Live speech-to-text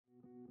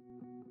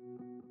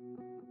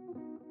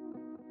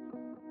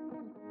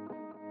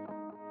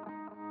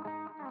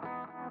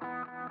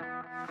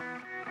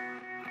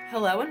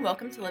Hello and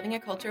welcome to Living a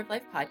Culture of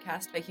Life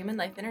podcast by Human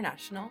Life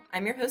International.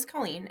 I'm your host,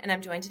 Colleen, and I'm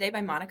joined today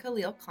by Monica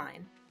Leal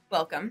Klein.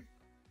 Welcome.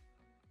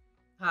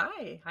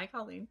 Hi,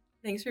 Colleen.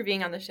 Thanks for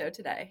being on the show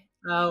today.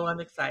 Oh, I'm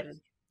excited.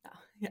 Oh,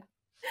 yeah.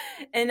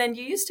 And then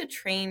you used to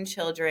train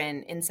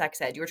children in sex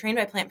ed. You were trained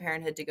by Planned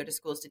Parenthood to go to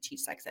schools to teach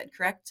sex ed,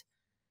 correct?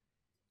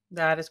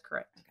 That is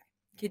correct. Okay.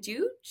 Could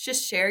you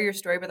just share your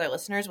story with our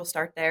listeners? We'll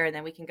start there and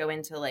then we can go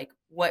into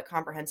what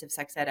comprehensive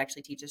sex ed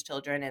actually teaches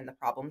children and the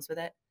problems with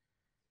it.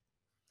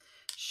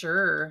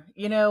 Sure.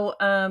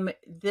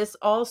 This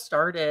all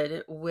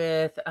started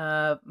with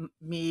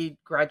me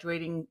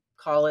graduating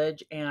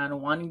college and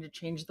wanting to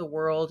change the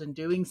world and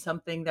doing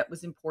something that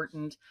was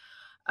important,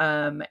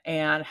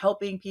 and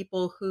helping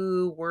people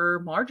who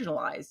were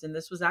marginalized. And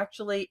this was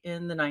actually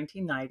in the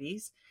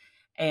 1990s.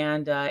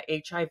 And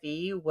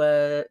HIV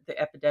was the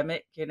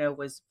epidemic,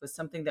 was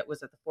something that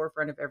was at the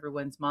forefront of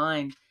everyone's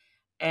mind.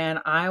 And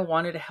I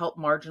wanted to help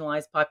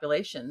marginalized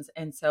populations.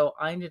 And so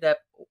I ended up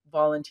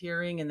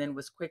volunteering and then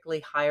was quickly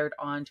hired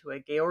on to a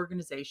gay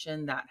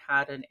organization that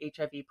had an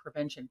HIV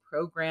prevention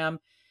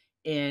program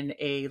in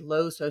a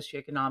low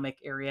socioeconomic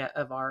area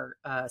of our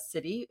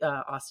city,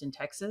 Austin,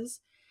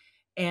 Texas.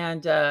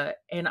 And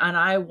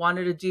I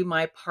wanted to do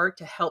my part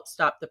to help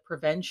stop the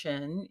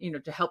prevention,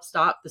 to help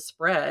stop the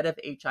spread of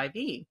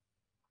HIV.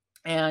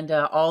 And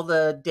all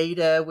the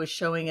data was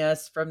showing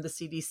us from the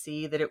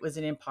CDC that it was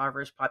in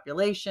impoverished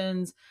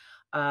populations,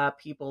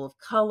 people of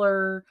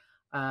color,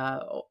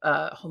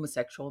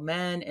 homosexual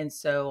men. And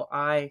so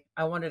I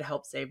wanted to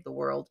help save the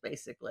world,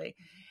 basically.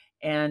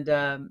 And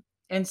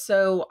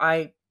so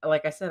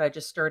like I said, I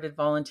just started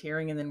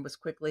volunteering and then was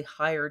quickly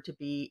hired to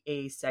be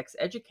a sex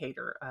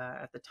educator.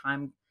 At the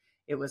time,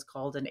 it was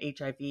called an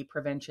HIV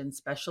prevention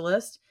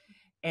specialist.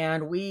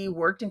 And we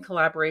worked in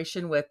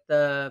collaboration with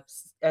the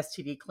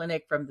STD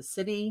clinic from the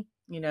city,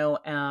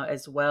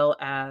 as well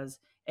as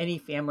any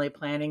family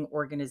planning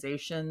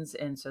organizations.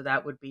 And so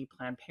that would be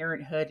Planned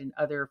Parenthood and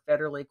other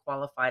federally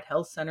qualified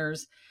health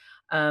centers.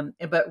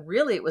 But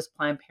really, it was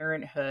Planned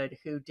Parenthood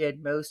who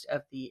did most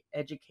of the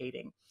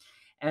educating.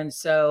 And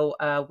so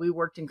we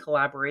worked in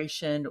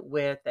collaboration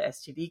with the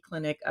STD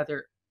clinic,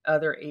 other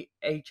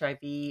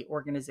HIV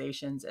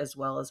organizations, as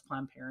well as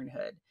Planned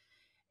Parenthood.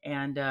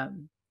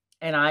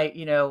 And I,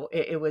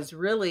 it was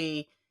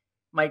really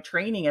my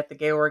training at the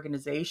gay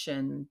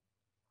organization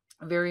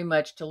very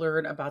much to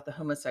learn about the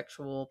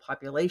homosexual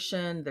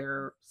population,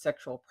 their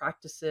sexual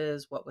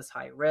practices, what was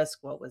high risk,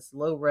 what was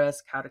low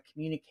risk, how to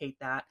communicate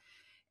that.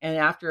 And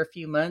after a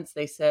few months,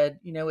 they said,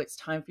 it's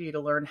time for you to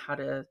learn how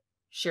to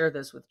share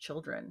this with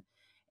children.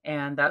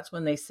 And that's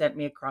when they sent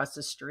me across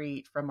the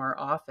street from our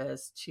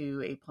office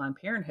to a Planned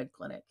Parenthood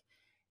clinic.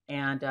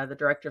 And the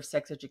director of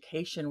sex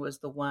education was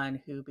the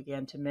one who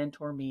began to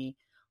mentor me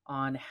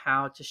on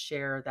how to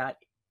share that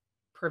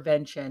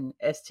prevention,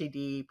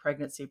 STD,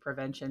 pregnancy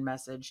prevention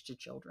message to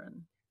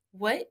children.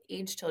 What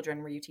age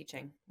children were you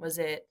teaching? Was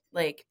it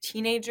like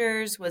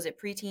teenagers? Was it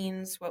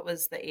preteens? What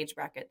was the age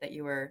bracket that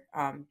you were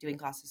doing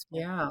classes for?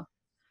 Yeah.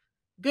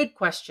 Good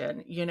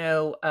question.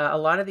 A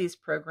lot of these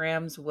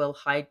programs will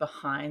hide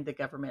behind the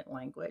government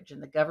language,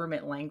 and the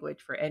government language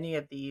for any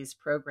of these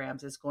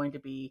programs is going to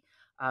be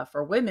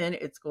for women,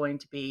 it's going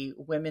to be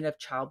women of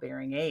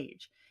childbearing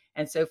age.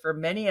 And so for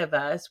many of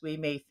us, we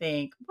may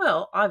think,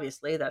 well,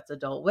 obviously that's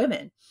adult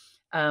women.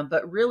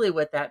 But really,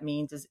 what that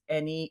means is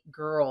any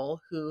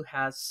girl who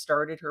has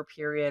started her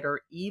period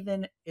or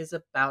even is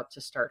about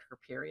to start her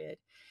period.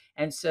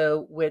 And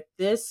so with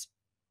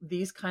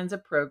these kinds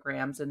of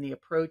programs and the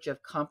approach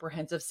of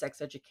comprehensive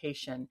sex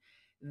education,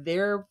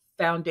 their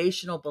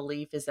foundational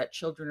belief is that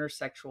children are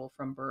sexual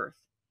from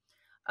birth.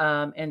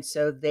 And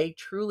so they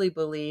truly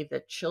believe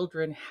that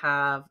children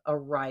have a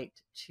right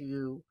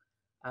to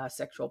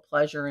sexual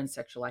pleasure and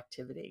sexual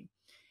activity.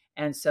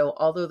 And so,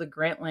 although the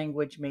grant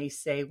language may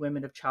say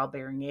women of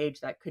childbearing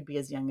age, that could be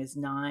as young as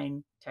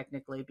 9,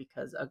 technically,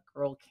 because a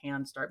girl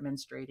can start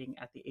menstruating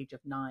at the age of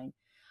 9.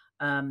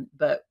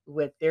 But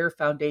with their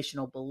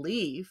foundational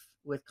belief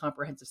with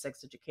comprehensive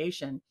sex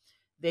education,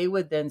 they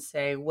would then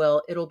say,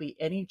 well, it'll be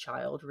any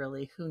child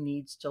really who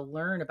needs to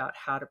learn about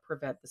how to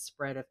prevent the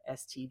spread of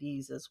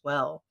STDs as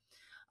well,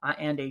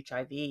 and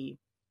HIV.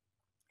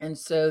 And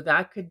so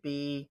that could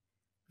be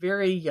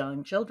very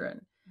young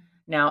children.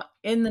 Now,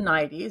 in the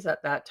 90s,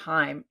 at that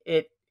time,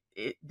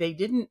 they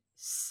didn't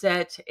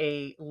set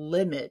a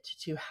limit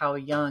to how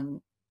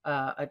young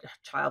a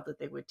child that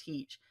they would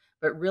teach,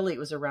 but really it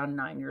was around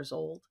 9 years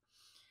old.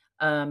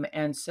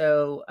 And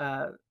so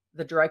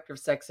the director of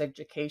sex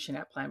education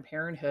at Planned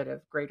Parenthood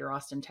of Greater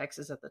Austin,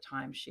 Texas at the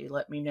time, she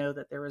let me know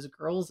that there was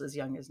girls as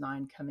young as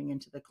 9 coming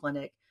into the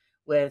clinic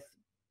with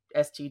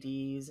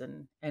STDs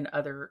and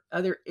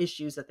other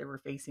issues that they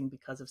were facing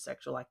because of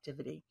sexual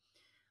activity.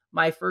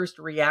 My first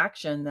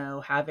reaction,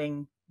 though,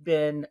 having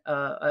been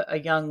a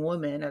young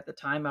woman at the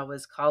time, I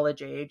was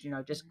college age,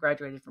 just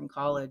graduated from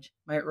college,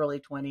 my early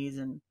 20s,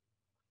 and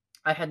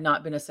I had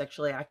not been a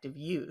sexually active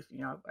youth,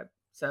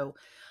 so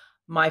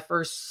my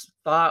first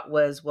thought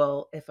was,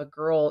 well, if a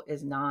girl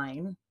is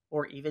 9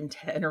 or even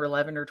 10 or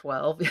 11 or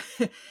 12,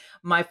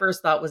 my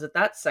first thought was that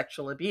that's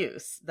sexual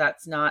abuse.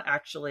 That's not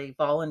actually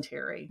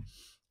voluntary.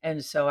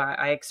 And so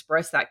I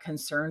expressed that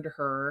concern to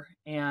her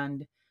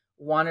and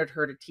wanted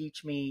her to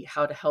teach me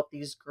how to help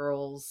these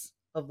girls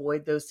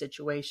avoid those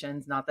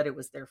situations. Not that it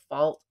was their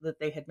fault that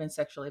they had been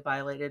sexually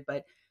violated,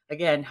 but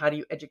again, how do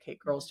you educate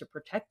girls Mhm. to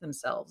protect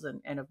themselves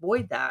and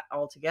avoid that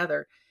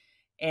altogether?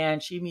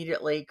 And she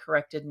immediately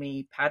corrected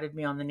me, patted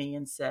me on the knee,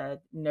 and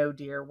said, "No,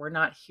 dear, we're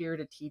not here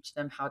to teach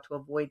them how to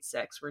avoid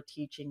sex. We're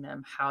teaching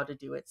them how to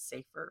do it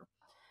safer."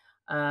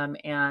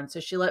 And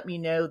so she let me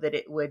know that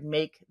it would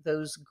make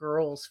those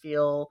girls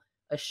feel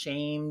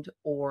ashamed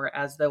or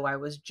as though I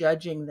was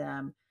judging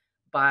them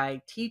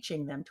by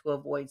teaching them to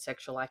avoid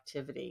sexual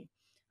activity.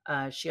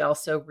 She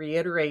also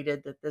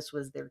reiterated that this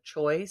was their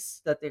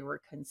choice, that they were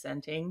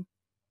consenting,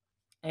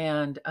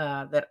 and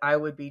that I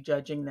would be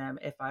judging them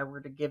if I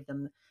were to give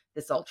them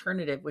this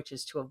alternative, which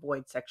is to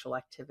avoid sexual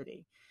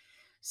activity.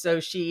 So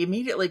she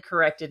immediately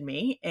corrected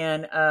me,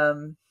 and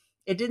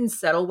it didn't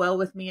settle well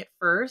with me at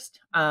first.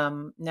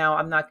 Now,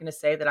 I'm not going to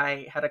say that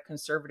I had a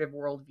conservative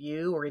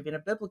worldview or even a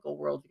biblical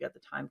worldview at the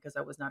time because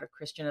I was not a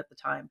Christian at the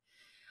time.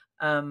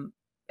 Um,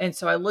 and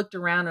so I looked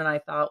around and I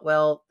thought,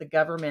 well, the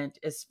government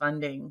is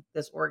funding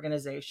this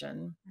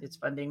organization, it's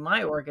Mhm. funding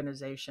my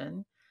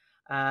organization.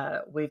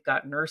 We've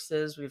got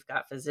nurses, we've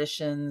got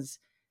physicians.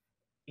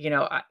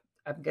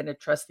 I'm going to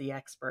trust the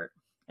expert.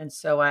 And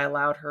so I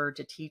allowed her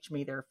to teach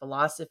me their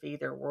philosophy,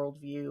 their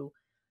worldview,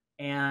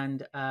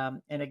 and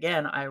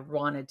again, I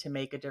wanted to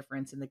make a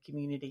difference in the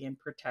community and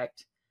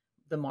protect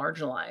the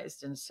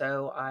marginalized. And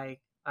so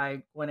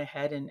I went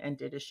ahead and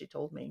did as she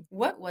told me.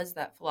 What was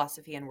that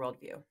philosophy and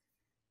worldview?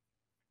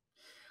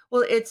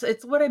 Well,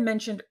 it's what I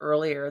mentioned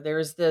earlier.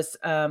 There's this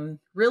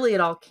really it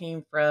all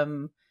came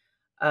from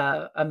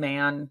a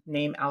man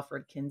named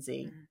Alfred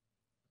Kinsey, Mhm.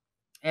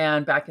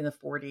 and back in the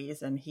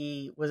 40s, and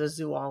he was a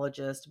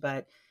zoologist,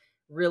 but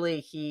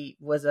really he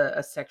was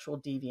a sexual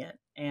deviant,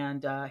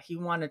 and he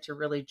wanted to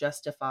really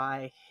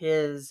justify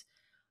his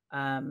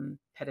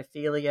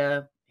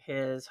pedophilia,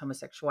 his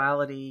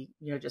homosexuality,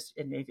 just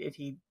and if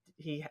he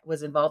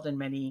was involved in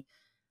many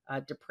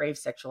depraved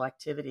sexual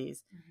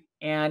activities, Mhm.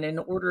 and in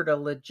order to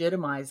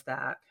legitimize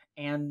that,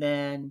 and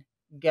then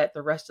get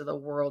the rest of the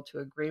world to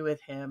agree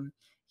with him,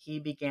 he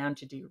began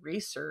to do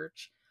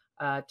research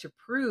to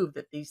prove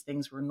that these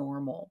things were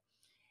normal.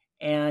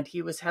 And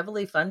he was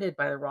heavily funded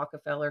by the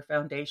Rockefeller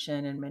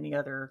Foundation and many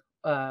other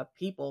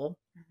people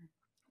Mhm.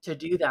 to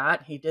do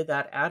that. He did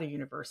that at a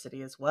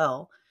university as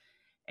well.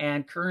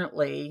 And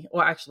currently,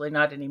 well, actually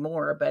not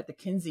anymore, but the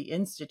Kinsey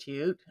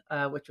Institute,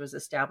 which was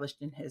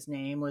established in his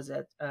name, was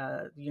at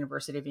the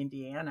University of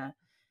Indiana.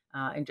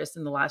 And just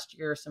in the last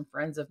year, some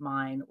friends of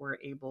mine were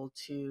able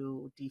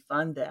to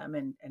defund them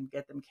and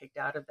get them kicked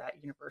out of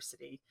that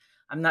university.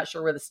 I'm not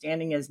sure where the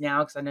standing is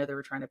now because I know they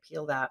were trying to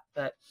appeal that.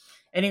 But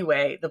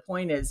anyway, the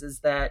point is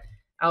that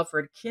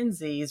Alfred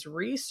Kinsey's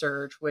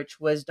research, which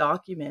was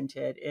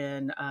documented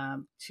in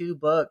two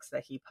books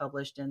that he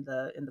published in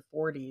the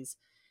 40s,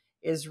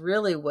 is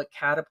really what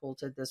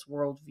catapulted this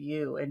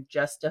worldview and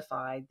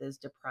justified this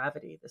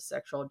depravity, this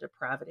sexual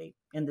depravity,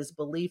 and this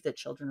belief that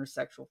children are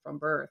sexual from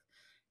birth.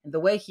 And the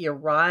way he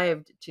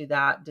arrived to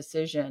that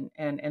decision,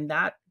 and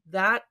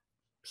that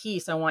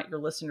piece, I want your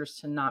listeners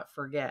to not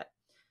forget.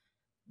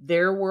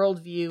 Their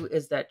worldview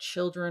is that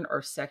children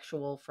are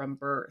sexual from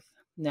birth.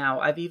 Now,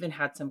 I've even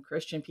had some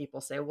Christian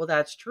people say, well,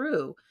 that's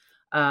true,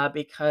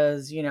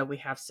 because, we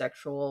have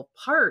sexual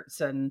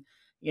parts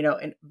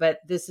but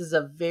this is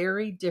a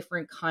very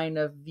different kind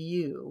of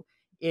view.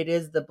 It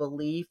is the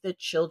belief that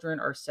children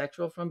are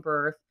sexual from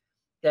birth,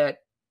 that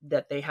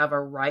they have a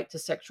right to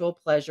sexual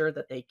pleasure,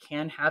 that they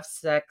can have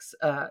sex,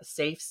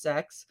 safe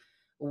sex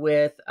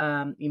with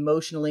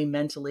emotionally,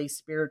 mentally,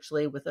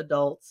 spiritually with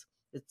adults.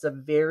 It's a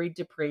very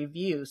depraved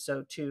view,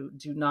 so to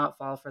do not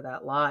fall for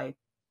that lie.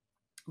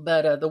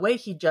 But the way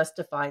he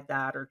justified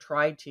that, or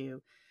tried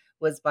to,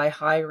 was by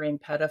hiring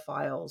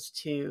pedophiles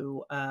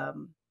to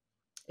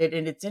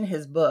and it's in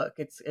his book.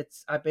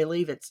 It's I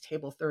believe it's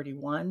table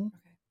 31,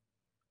 Okay.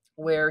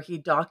 where he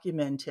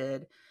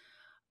documented,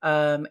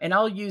 and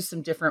I'll use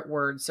some different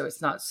words so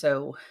it's not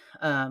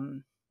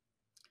um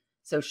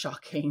so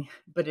shocking,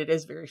 but it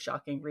is very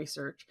shocking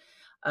research.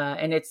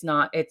 And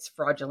it's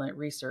fraudulent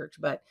research,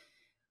 but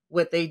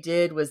what they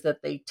did was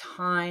that they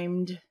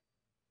timed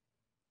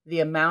the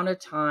amount of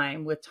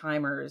time with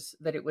timers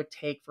that it would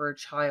take for a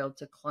child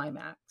to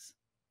climax,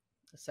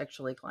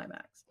 sexually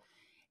climax.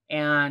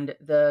 And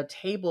the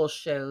table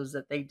shows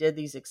that they did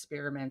these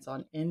experiments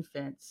on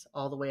infants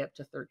all the way up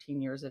to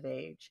 13 years of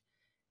age.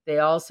 They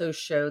also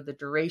showed the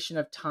duration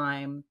of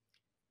time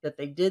that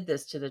they did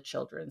this to the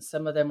children.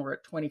 Some of them were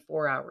at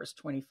 24 hours,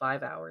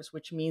 25 hours,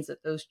 which means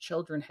that those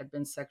children had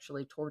been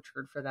sexually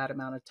tortured for that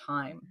amount of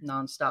time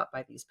nonstop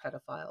by these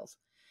pedophiles.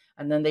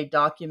 And then they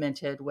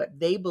documented what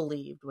they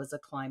believed was a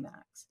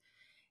climax.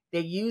 They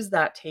used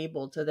that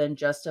table to then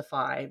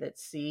justify that,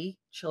 see,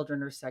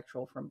 children are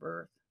sexual from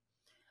birth.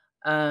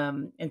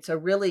 And so,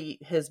 really,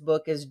 his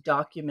book is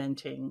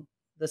documenting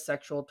the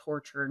sexual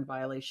torture and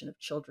violation of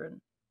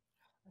children.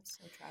 That's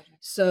so tragic.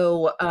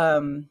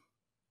 So,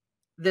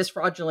 this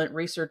fraudulent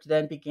research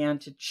then began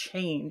to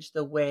change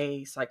the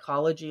way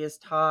psychology is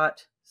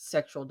taught,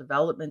 sexual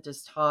development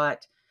is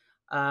taught,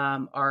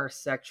 our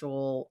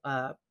sexual,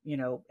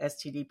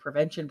 STD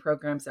prevention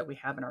programs that we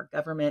have in our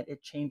government.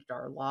 It changed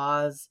our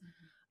laws.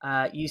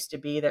 Mhm. It used to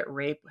be that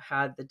rape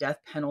had the death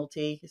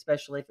penalty,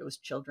 especially if it was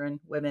children,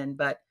 women,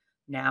 but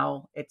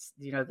now it's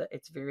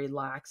it's very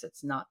lax.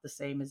 It's not the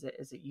same as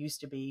it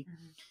used to be.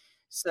 Mhm.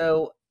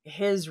 So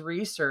his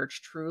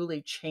research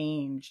truly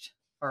changed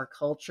our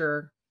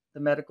culture, the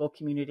medical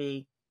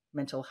community,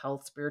 mental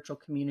health, spiritual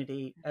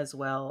community, as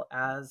well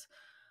as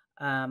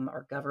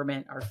our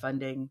government, our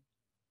funding,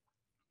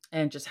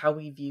 and just how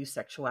we view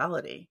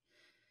sexuality.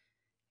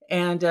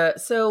 And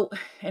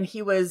and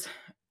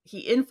he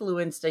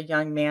influenced a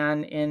young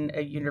man in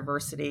a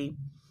university,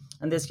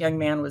 and this young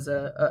man was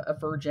a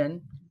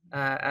virgin.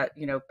 At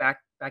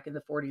back in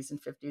the 40s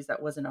and 50s,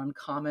 that wasn't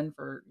uncommon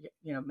for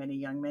many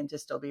young men to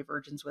still be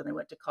virgins when they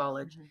went to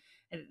college. Mhm.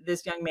 And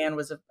this young man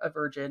was a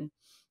virgin,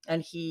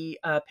 and he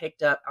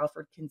picked up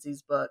Alfred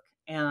Kinsey's book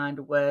and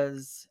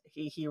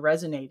he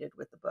resonated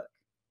with the book,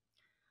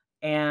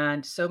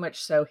 and so much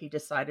so he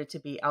decided to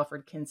be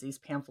Alfred Kinsey's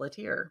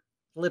pamphleteer.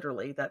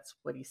 Literally, that's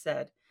what he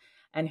said.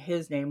 And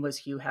his name was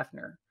Hugh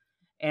Hefner.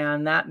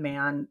 And that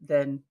man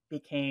then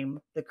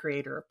became the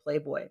creator of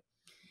Playboy.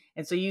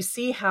 And so you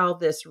see how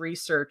this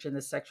research and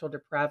the sexual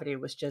depravity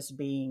was just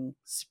being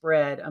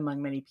spread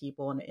among many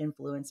people and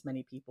influenced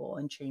many people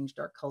and changed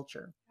our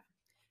culture.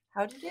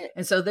 How did it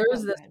And so there's Oh,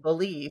 go this ahead.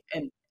 belief,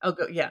 and I'll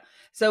go, yeah.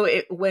 So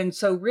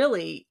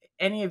really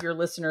any of your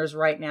listeners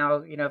right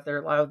now, if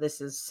they're, oh,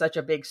 this is such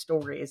a big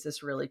story. Is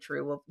this really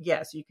true? Well,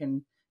 yes, you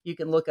can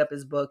look up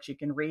his books, you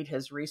can read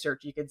his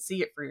research, you can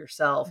see it for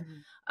yourself.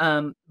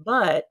 Mhm.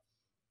 But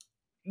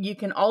you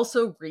can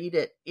also read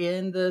it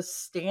in the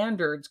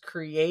standards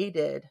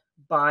created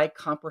by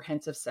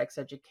comprehensive sex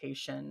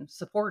education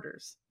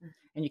supporters. Mhm.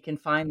 And you can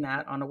find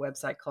that on a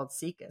website called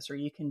SECUS, or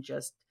you can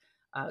just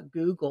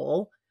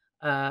Google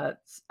uh,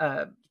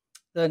 uh,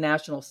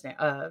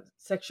 the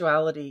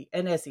sexuality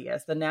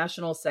NSES, the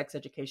National Sex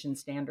Education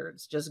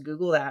Standards. Just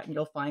Google that and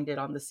you'll find it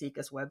on the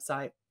SECUS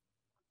website.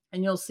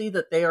 And you'll see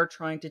that they are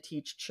trying to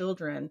teach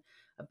children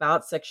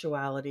about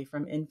sexuality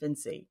from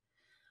infancy,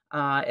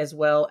 as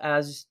well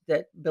as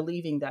that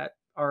believing that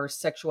our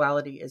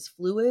sexuality is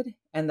fluid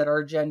and that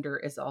our gender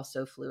is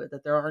also fluid,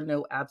 that there are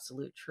no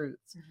absolute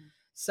truths. Mhm.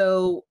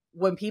 So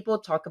when people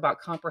talk about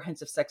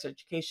comprehensive sex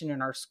education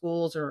in our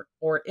schools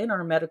or in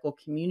our medical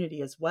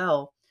community as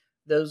well,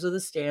 those are the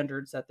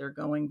standards that they're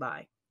going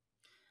by.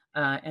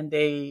 And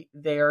they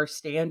are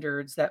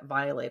standards that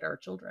violate our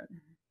children.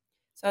 Mhm.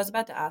 So I was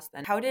about to ask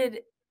then, how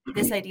did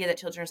this idea that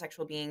children are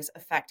sexual beings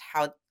affect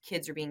how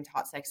kids are being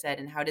taught sex ed,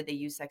 and how did they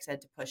use sex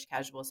ed to push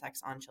casual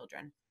sex on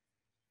children?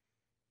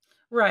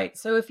 Right.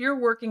 So if you're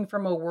working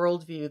from a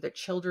worldview that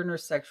children are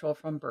sexual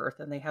from birth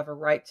and they have a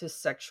right to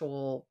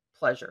sexual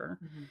pleasure,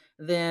 Mhm.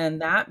 then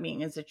that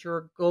means that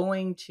you're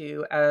going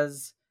to,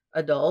 as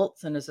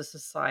adults and as a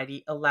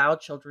society, allow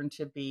children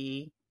to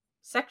be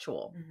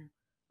sexual,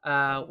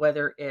 Mhm.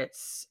 whether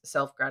it's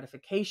self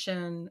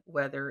gratification,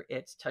 whether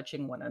it's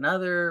touching one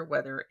another,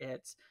 whether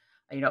it's,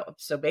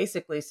 so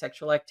basically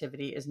sexual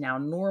activity is now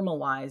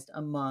normalized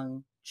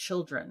among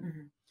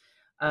children.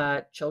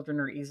 Mhm. Children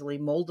are easily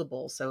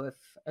moldable. So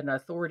if an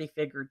authority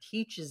figure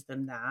teaches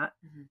them that,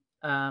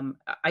 Mhm.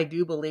 I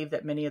do believe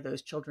that many of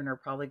those children are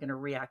probably going to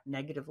react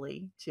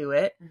negatively to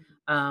it.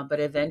 Mhm. But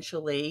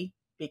eventually,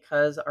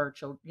 because our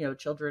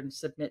children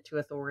submit to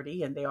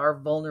authority and they are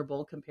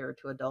vulnerable compared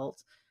to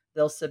adults,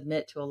 they'll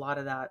submit to a lot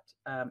of that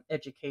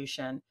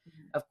education.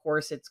 Mhm. Of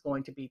course, it's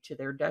going to be to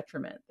their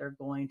detriment. They're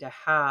going to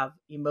have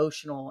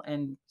emotional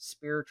and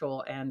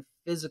spiritual and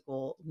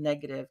physical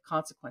negative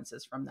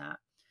consequences from that.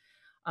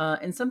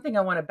 And something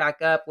I want to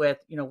back up with,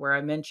 where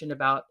I mentioned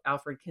about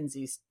Alfred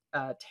Kinsey's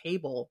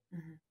table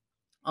Mhm.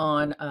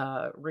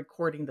 on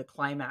recording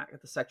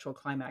the sexual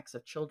climax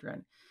of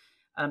children.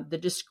 The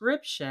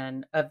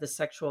description of the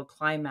sexual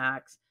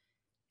climax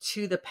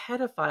to the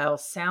pedophile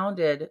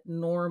sounded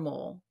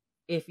normal.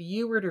 If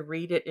you were to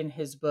read it in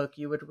his book,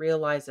 you would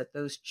realize that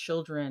those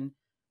children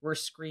were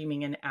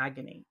screaming in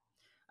agony.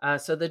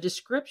 So the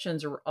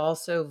descriptions were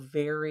also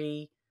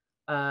really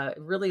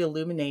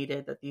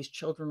illuminated that these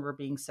children were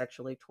being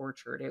sexually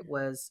tortured. It Mhm.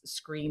 was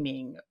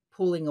screaming,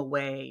 pulling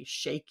away,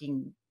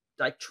 shaking,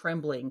 like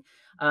trembling.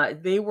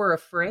 They were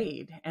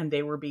afraid and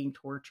they were being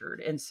tortured.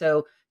 And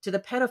so to the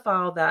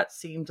pedophile, that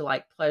seemed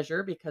like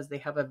pleasure because they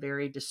have a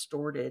very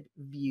distorted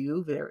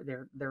view.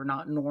 They're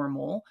not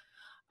normal.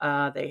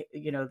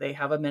 They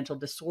have a mental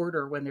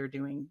disorder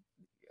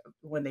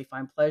when they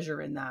find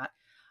pleasure in that.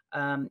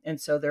 And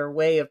so their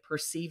way of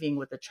perceiving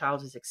what the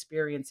child is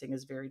experiencing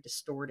is very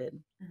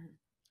distorted. Mhm.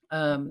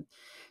 Um,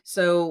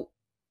 so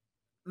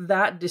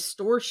that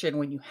distortion,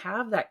 when you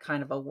have that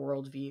kind of a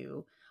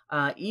worldview,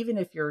 even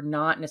if you're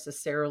not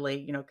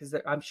necessarily, because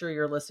I'm sure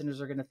your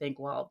listeners are going to think,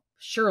 well,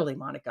 surely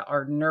Monica,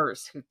 our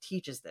nurse who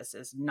teaches this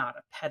is not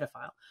a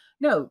pedophile.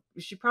 No,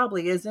 she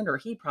probably isn't, or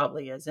he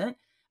probably isn't.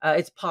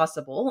 It's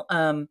possible.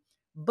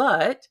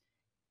 But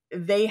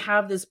they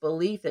have this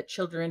belief that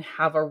children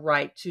have a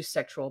right to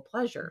sexual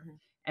pleasure. Mhm.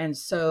 And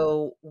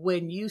so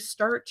when you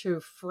start to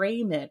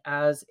frame it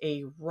as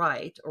a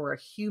right or a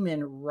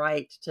human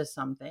right to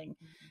something,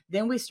 Mhm.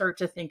 then we start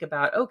to think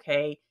about,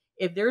 okay,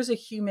 if there's a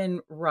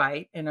human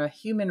right and a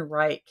human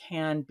right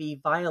can be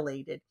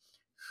violated,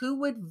 who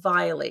would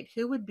violate?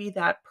 Who would be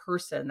that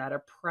person, that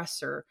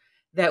oppressor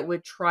that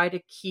would try to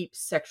keep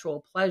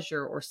sexual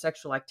pleasure or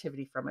sexual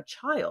activity from a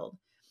child?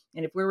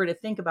 And if we were to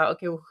think about,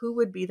 okay, well, who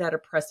would be that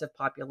oppressive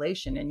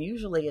population? And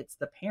usually it's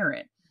the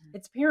parent. Mhm.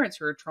 It's parents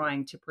who are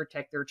trying to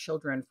protect their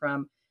children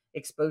from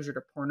exposure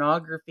to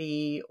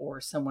pornography or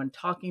someone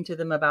talking to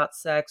them about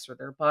sex or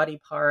their body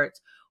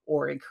parts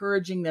or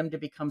encouraging them to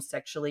become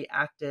sexually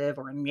active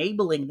or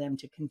enabling them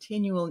to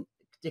continue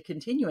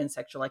in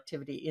sexual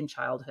activity in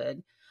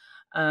childhood.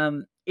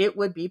 It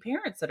would be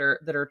parents that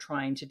are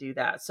trying to do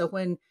that. So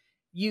when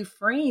you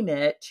frame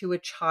it to a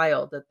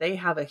child that they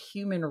have a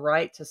human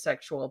right to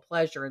sexual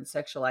pleasure and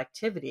sexual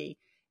activity,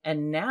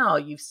 and now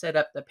you've set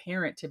up the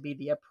parent to be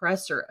the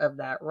oppressor of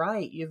that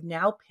right, you've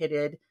now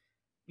pitted,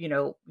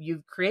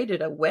 you've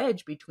created a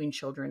wedge between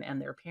children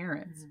and their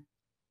parents. Mhm.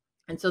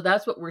 And so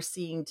that's what we're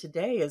seeing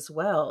today as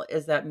well,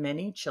 is that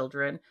many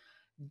children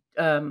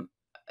um,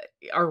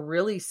 are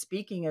really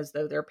speaking as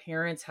though their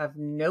parents have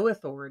no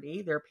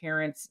authority. Their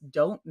parents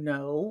don't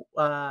know,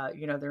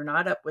 they're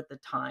not up with the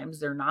times.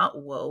 They're not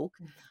woke.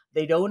 Mhm.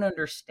 They don't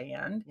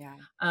understand. Yeah.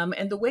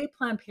 And the way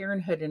Planned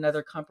Parenthood and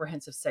other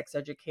comprehensive sex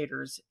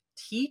educators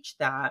teach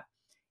that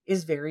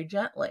is very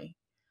gently.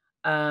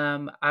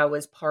 I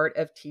was part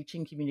of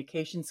teaching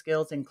communication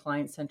skills and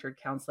client centered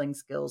counseling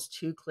skills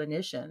to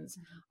clinicians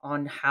Mhm.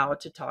 on how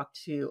to talk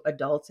to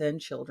adults and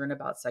children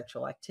about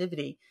sexual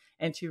activity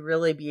and to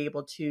really be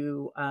able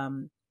to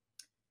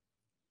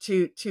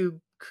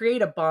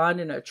create a bond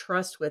and a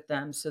trust with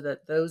them so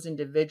that those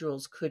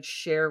individuals could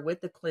share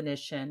with the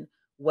clinician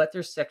what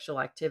their sexual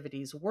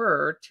activities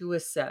were to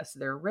assess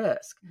their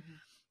risk. Mhm.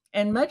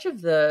 And much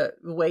of the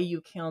way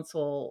you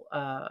counsel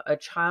a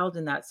child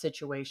in that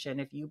situation,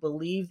 if you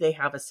believe they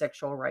have a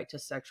sexual right to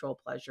sexual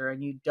pleasure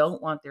and you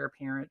don't want their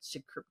parents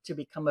to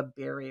become a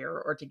barrier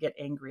or to get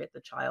angry at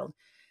the child,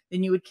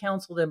 then you would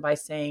counsel them by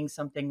saying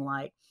something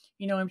like,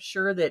 I'm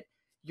sure that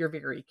you're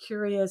very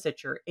curious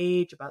at your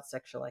age about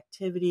sexual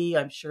activity.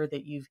 I'm sure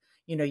that you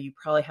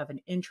probably have an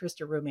interest,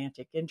 a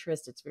romantic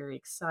interest. It's very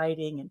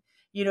exciting. And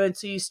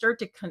so you start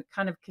to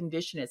kind of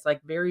condition it. It's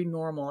like very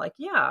normal. Like,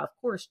 yeah, of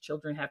course,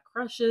 children have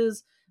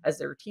crushes as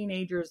they're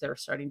teenagers. They're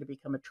starting to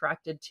become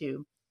attracted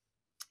to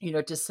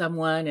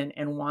someone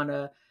and want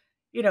to,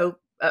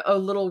 a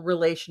little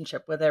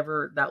relationship,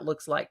 whatever that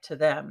looks like to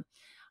them.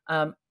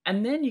 And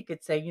then you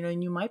could say,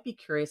 and you might be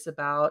curious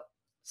about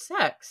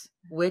sex,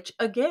 which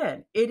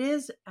again, it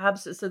is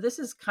absolute. So this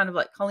is kind of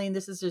like, Colleen,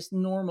 this is just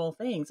normal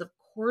things. Of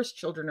course,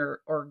 children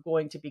are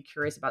going to be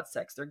curious about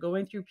sex. They're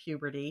going through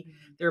puberty,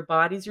 Mhm. their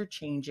bodies are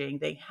changing,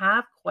 they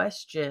have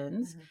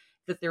questions Mhm.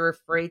 that they're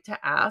afraid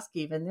to ask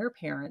even their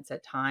parents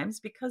at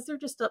times because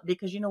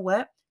because you know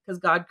what? Because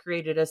God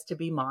created us to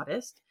be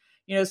modest.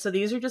 So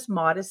these are just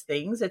modest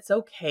things. It's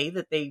okay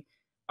that they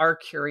are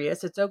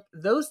curious.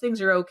 Those things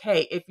are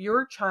okay. If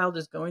your child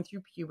is going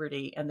through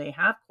puberty and they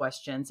have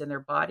questions and their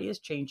body is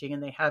changing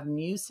and they have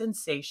new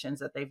sensations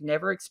that they've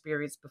never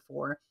experienced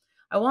before,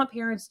 I want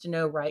parents to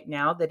know right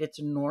now that it's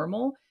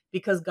normal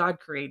because God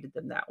created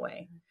them that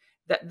way.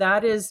 Mhm.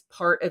 That is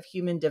part of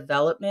human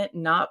development,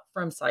 not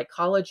from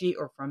psychology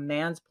or from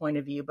man's point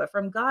of view, but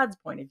from God's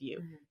point of view.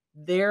 Mhm.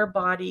 Their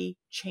body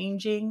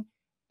changing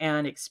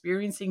and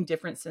experiencing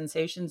different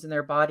sensations in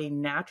their body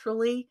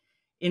naturally,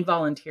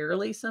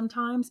 involuntarily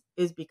sometimes,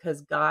 is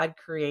because God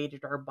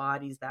created our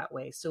bodies that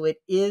way. So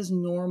it is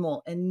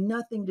normal and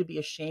nothing to be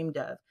ashamed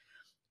of.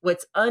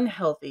 What's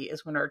unhealthy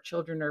is when our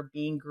children are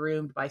being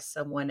groomed by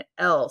someone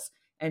else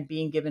and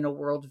being given a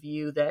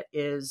worldview that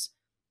is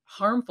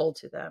harmful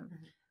to them.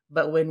 Mhm.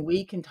 But when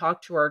we can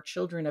talk to our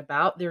children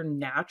about their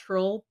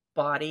natural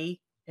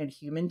body and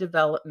human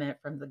development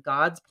from the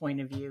God's point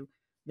of view,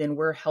 then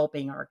we're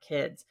helping our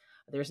kids.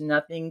 There's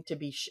nothing to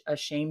be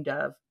ashamed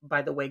of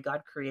by the way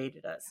God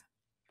created us.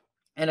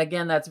 And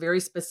again, that's very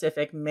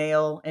specific,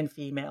 male and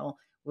female.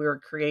 We were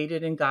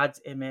created in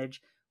God's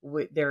image.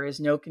 There is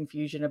no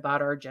confusion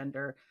about our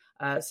gender.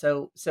 I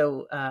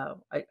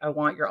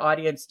want your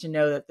audience to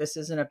know that this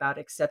isn't about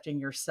accepting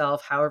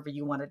yourself however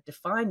you want to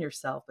define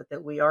yourself, but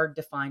that we are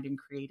defined and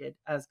created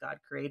as God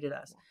created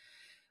us. Yeah.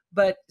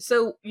 But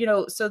so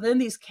then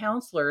these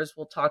counselors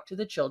will talk to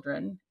the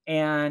children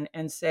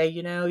and say,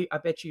 I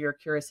bet you're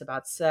curious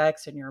about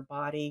sex and your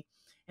body.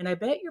 And I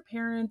bet your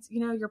parents,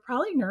 you're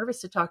probably nervous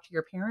to talk to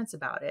your parents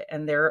about it.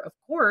 And they're, of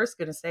course,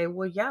 going to say,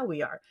 well, yeah,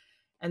 we are.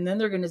 And then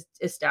they're going to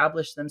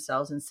establish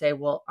themselves and say,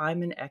 well,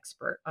 I'm an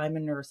expert. I'm a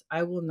nurse.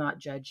 I will not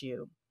judge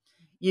you.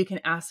 You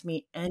can ask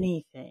me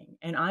anything,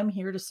 and I'm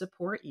here to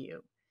support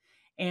you.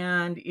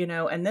 And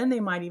then they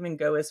might even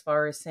go as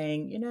far as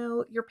saying,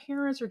 your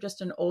parents are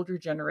just an older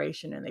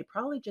generation and they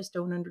probably just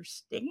don't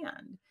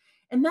understand.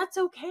 And that's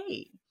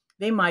okay.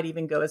 They might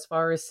even go as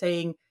far as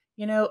saying,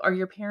 are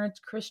your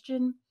parents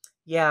Christian?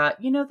 Yeah,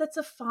 that's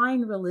a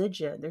fine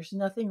religion. There's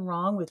nothing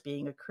wrong with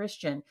being a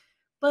Christian.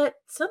 But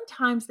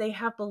sometimes they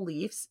have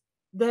beliefs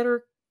that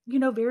are,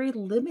 very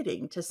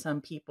limiting to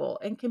some people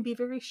and can be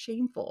very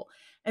shameful.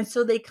 And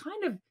so they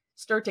kind of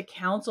start to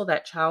counsel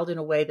that child in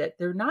a way that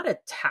they're not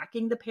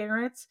attacking the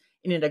parents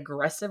in an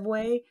aggressive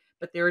way,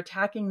 but they're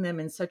attacking them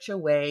in such a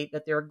way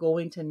that they're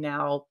going to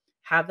now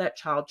have that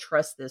child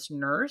trust this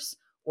nurse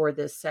or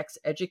this sex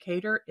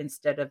educator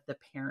instead of the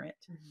parent.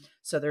 Mhm.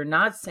 So they're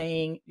not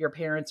saying your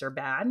parents are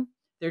bad.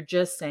 They're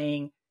just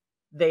saying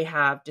they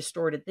have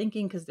distorted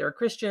thinking because they're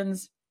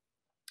Christians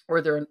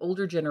or they're an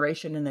older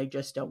generation and they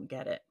just don't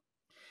get it.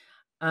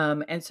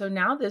 And so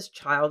now this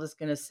child is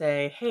going to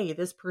say, hey,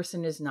 this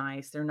person is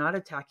nice. They're not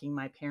attacking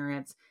my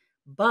parents,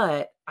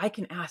 but I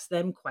can ask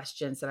them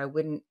questions that I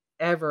wouldn't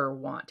ever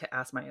want to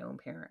ask my own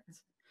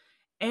parents.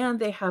 And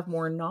they have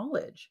more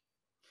knowledge.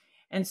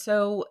 And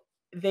so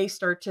they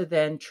start to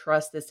then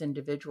trust this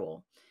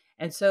individual.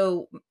 And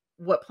so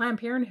what Planned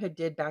Parenthood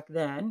did back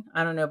then,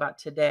 I don't know about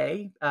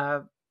today,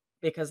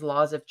 because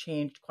laws have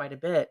changed quite a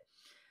bit.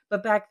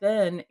 But back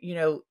then,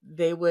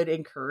 they would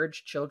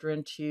encourage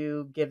children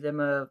to give them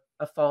a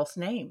false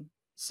name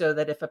so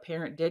that if a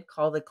parent did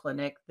call the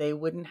clinic, they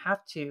wouldn't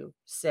have to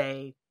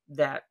say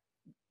that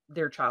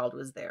their child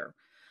was there,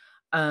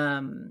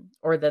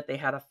 or that they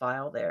had a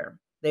file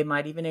there. They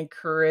might even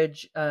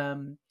encourage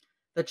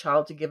the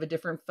child to give a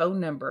different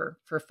phone number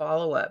for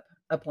follow up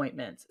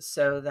appointments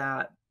so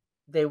that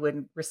they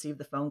wouldn't receive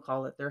the phone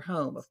call at their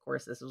home. Of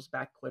course, this was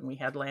back when we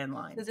had So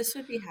landlines. this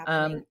would be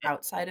Um, happening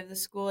outside of the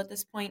school at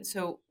this point.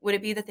 So would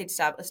it be that they'd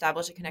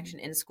establish a connection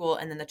in school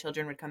and then the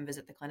children would come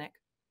visit the clinic?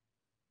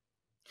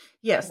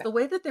 Yes, Okay. the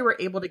way that they were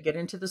able to get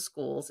into the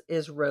schools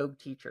is rogue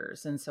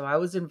teachers. And so I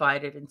was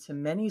invited into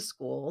many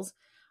schools.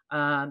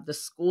 The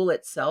school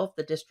itself,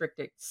 the district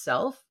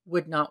itself,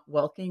 would not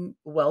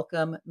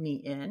welcome me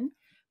in,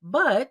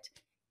 but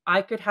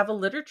I could have a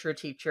literature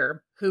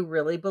teacher who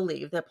really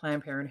believed that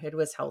Planned Parenthood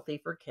was healthy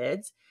for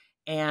kids.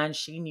 And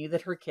she knew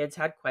that her kids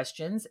had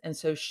questions. And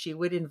so she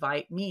would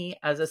invite me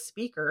as a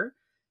speaker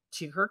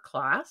to her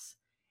class.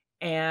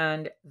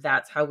 And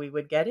that's how we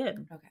would get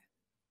in. Okay.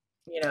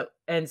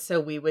 And so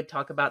we would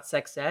talk about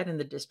sex ed and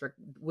the district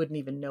wouldn't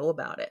even know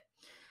about it.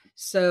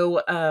 So,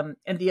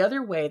 and the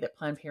other way that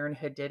Planned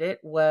Parenthood did it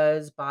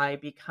was by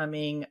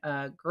becoming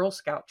Girl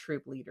Scout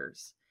troop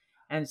leaders.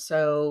 And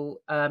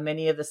so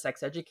many of the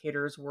sex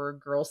educators were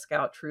Girl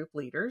Scout troop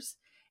leaders.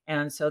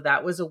 And so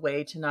that was a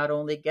way to not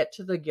only get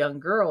to the young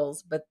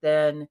girls, but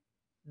then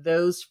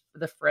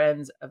the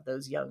friends of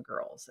those young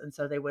girls. And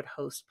so they would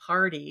host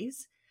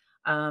parties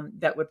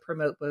that would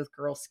promote both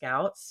Girl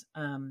Scouts,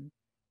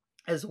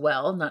 as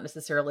well, not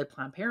necessarily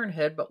Planned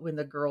Parenthood, but when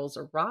the girls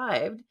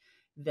arrived,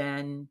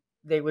 then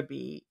they would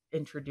be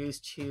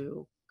introduced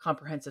to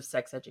comprehensive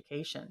sex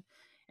education.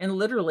 And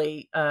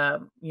literally,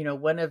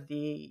 one of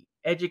the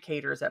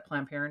educators at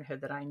Planned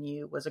Parenthood that I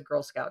knew was a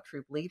Girl Scout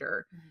troop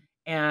leader. Mhm.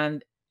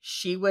 And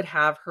she would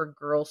have her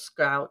Girl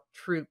Scout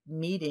troop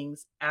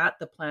meetings at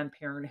the Planned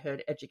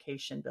Parenthood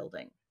education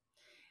building,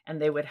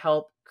 and they would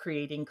help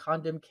creating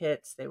condom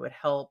kits. They would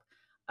help.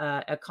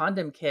 A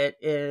condom kit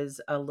is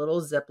a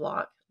little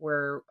Ziploc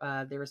where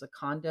there's a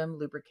condom,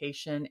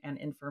 lubrication, and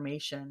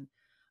information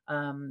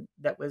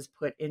that was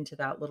put into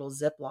that little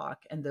Ziploc,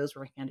 and those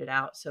were handed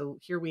out. So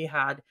here we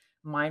had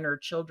minor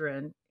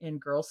children in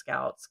Girl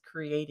Scouts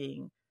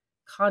creating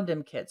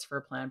condom kits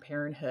for Planned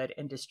Parenthood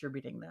and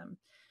distributing them.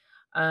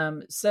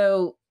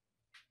 So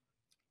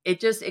it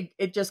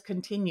just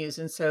continues,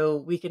 and so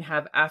we can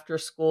have after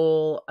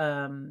school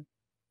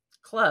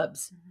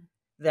clubs Mhm.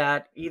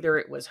 that either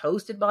it was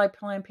hosted by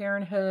Planned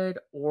Parenthood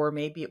or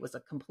maybe it was a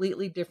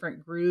completely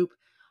different group,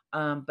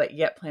 but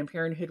yet Planned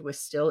Parenthood was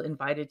still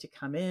invited to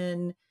come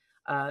in.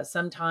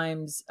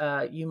 Sometimes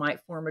you might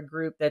form a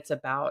group that's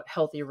about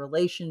healthy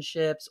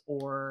relationships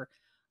or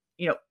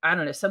I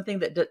don't know, something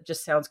that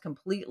just sounds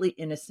completely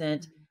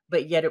innocent, Mhm.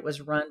 but yet it was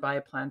run by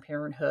a Planned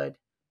Parenthood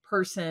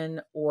person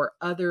or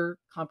other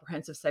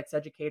comprehensive sex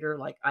educator.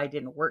 Like I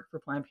didn't work for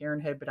Planned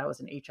Parenthood, but I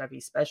was an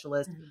HIV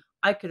specialist. Mhm.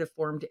 I could have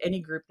formed any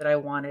group that I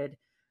wanted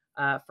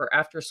for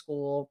after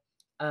school.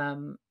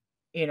 Um,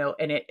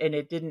 and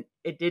it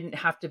didn't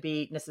have to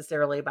be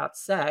necessarily about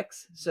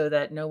sex so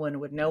that no one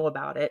would know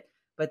about it,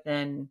 but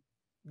then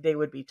they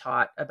would be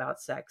taught about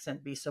sex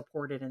and be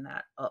supported in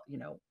that,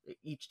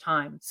 each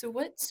time. So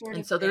what sort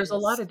And of so there's a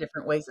lot things? of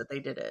different ways that they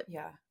did it.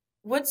 Yeah.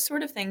 What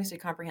sort of things did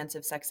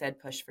comprehensive sex ed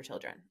push for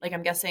children? Like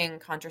I'm guessing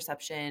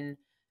contraception,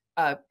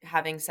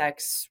 having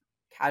sex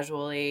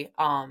casually.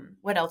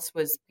 What else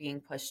was being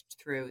pushed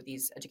through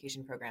these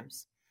education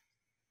programs?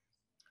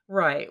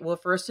 Right. Well,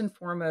 first and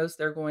foremost,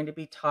 they're going to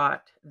be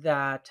taught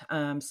that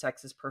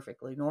sex is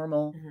perfectly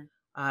normal.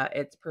 Hmm.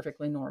 It's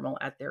perfectly normal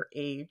at their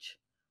age,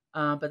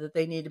 but that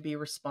they need to be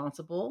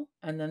responsible.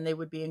 And then they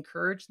would be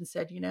encouraged and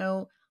said,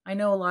 I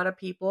know a lot of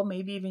people,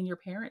 maybe even your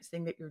parents,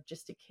 think that you're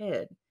just a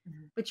kid,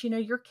 Hmm. but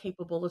you're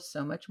capable of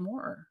so much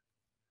more.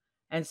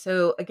 And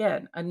so,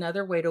 again,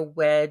 another way to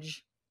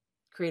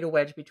create a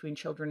wedge between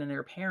children and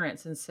their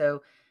parents. And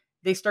so,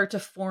 they start to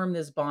form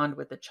this bond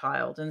with the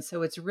child. And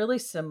so it's really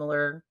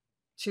similar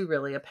to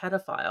really a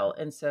pedophile.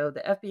 And so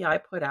the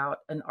FBI put out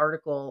an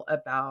article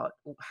about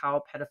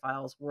how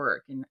pedophiles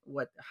work and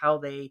how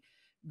they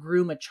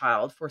groom a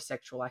child for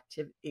sexual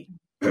activity.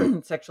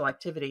 Sexual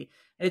activity.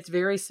 And it's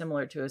very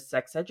similar to a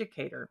sex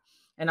educator.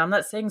 And I'm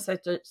not saying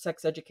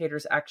sex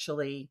educators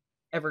actually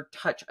ever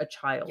touch a Yeah.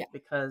 child,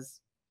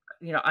 because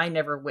I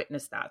never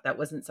witnessed that. That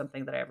wasn't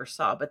something that I ever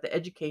saw, but the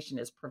education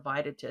is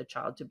provided to a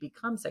child to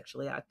become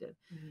sexually active.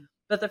 Mm-hmm.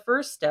 But the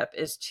first step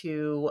is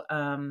to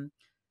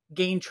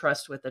gain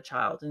trust with the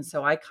child. And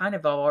so I kind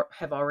of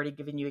have already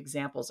given you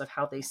examples of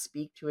how they Yeah.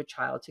 speak to a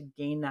child to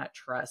gain that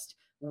trust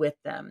with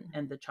them. Mm-hmm.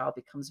 And the child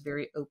becomes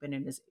very open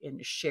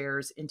and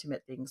shares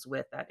intimate things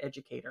with that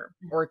educator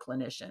Mm-hmm. or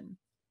clinician.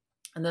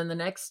 And then the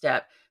next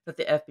step that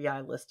the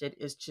FBI listed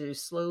is to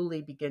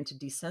slowly begin to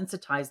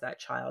desensitize that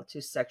child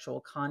to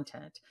sexual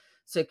content.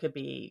 So it could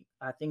be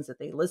things that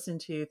they listen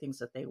to, things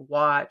that they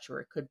watch, or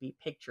it could be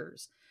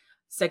pictures.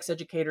 Sex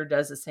educator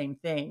does the same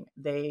thing.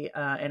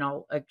 And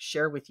I'll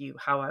share with you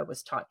how I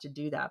was taught to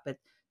do that, but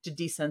to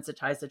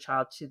desensitize the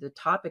child to the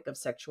topic of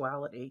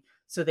sexuality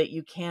so that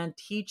you can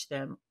teach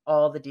them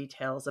all the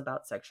details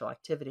about sexual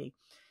activity.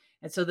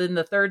 And so then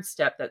the third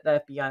step that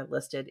the FBI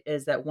listed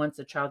is that once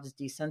a child is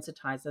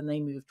desensitized, then they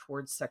move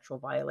towards sexual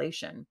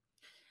violation.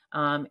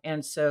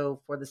 And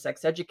so for the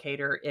sex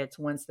educator, it's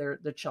once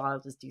the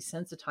child is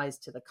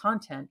desensitized to the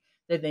content,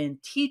 they then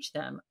teach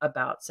them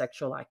about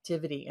sexual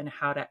activity and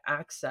how to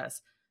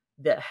access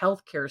the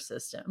healthcare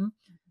system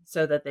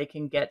so that they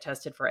can get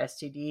tested for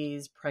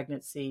STDs,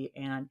 pregnancy,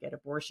 and get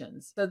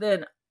abortions. So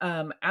then,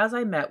 as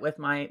I met with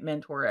my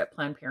mentor at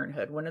Planned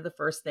Parenthood, one of the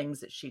first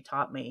things that she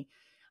taught me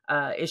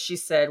is she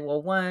said,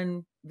 well,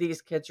 one,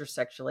 these kids are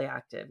sexually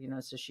active,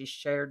 so she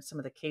shared some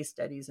of the case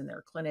studies in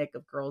their clinic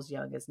of girls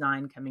young as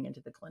 9 coming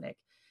into the clinic.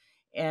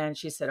 And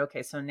she said,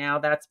 okay, so now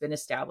that's been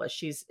established.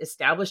 She's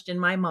established in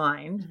my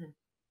mind Mm-hmm.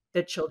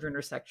 that children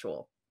are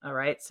sexual. All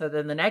right. So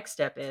then the next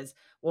step is,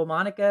 well,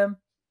 Monica,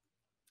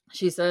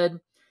 she said,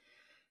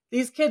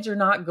 these kids are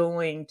not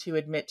going to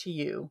admit to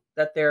you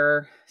that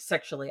they're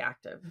sexually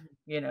active.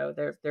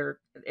 Mm-hmm.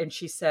 And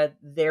she said,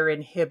 they're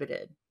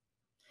inhibited.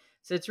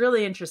 So it's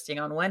really interesting.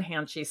 On one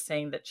hand, she's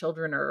saying that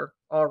children are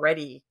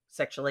already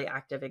sexually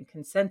active and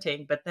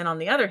consenting, but then on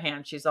the other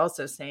hand, she's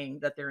also saying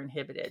that they're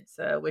inhibited.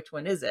 So which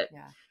one is it?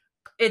 Yeah.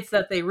 It's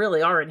that they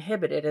really are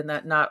inhibited and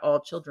that not all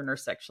children are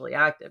sexually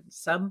active.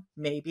 Some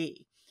may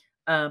be,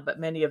 but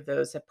many of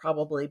those have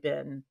probably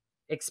been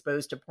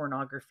exposed to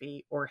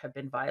pornography or have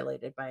been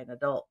violated by an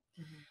adult.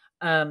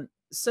 Mm-hmm. Um,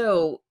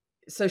 so,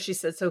 so she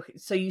said, so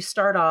you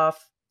start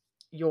off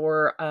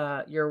your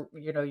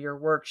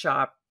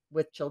workshop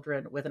with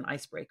children with an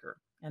icebreaker,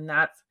 and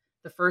that's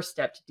the first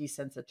step to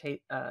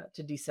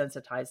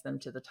desensitize them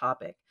to the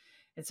topic.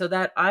 And so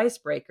that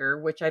icebreaker,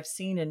 which I've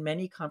seen in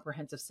many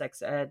comprehensive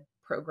sex ed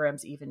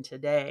programs even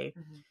today,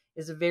 Mm-hmm.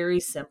 is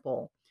very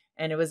simple.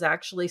 And it was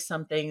actually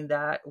something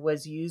that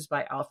was used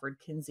by Alfred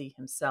Kinsey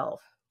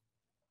himself.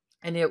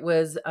 And it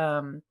was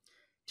to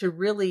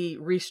really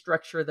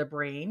restructure the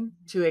brain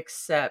to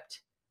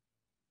accept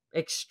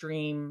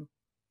extreme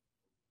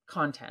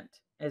content,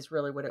 is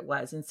really what it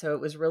was. And so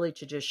it was really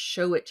to just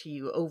show it to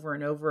you over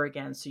and over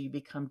again so you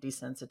become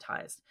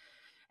desensitized.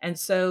 And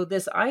so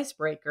this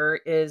icebreaker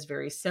is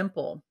very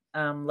simple.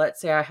 Let's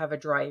say I have a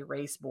dry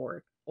erase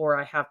board or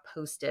I have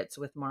Post-its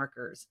with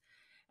markers,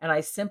 and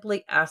I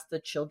simply ask the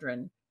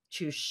children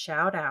to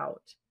shout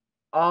out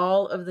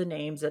all of the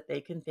names that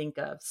they can think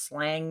of,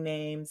 slang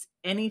names,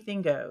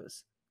 anything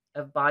goes,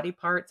 of body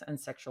parts and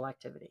sexual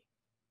activity.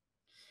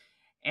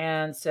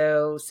 And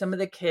so some of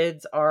the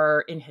kids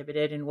are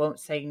inhibited and won't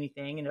say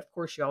anything. And of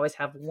course, you always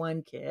have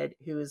one kid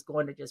who is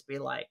going to just be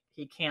like,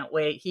 he can't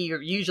wait.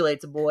 Usually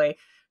it's a boy,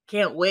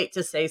 can't wait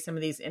to say some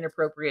of these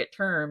inappropriate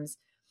terms.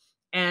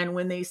 And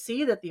when they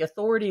see that the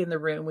authority in the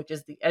room, which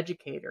is the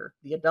educator,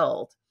 the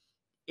adult,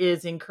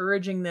 is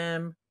encouraging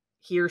them,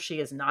 he or she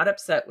is not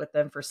upset with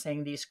them for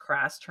saying these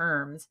crass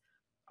terms,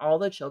 all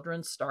the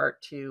children start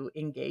to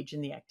engage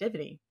in the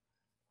activity.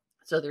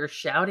 So they're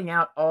shouting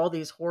out all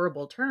these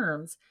horrible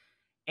terms,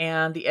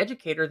 and the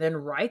educator then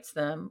writes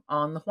them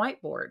on the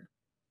whiteboard.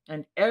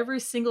 And every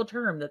single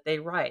term that they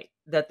write,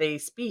 that they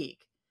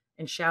speak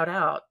and shout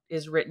out,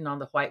 is written on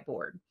the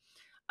whiteboard.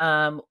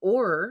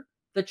 Or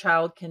the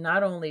child can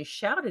not only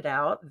shout it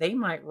out, they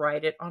might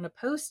write it on a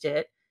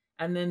Post-it,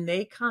 and then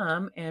they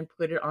come and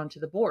put it onto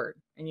the board.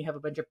 And you have a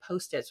bunch of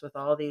Post-its with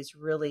all these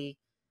really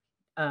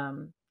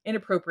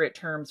inappropriate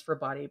terms for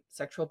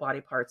sexual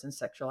body parts and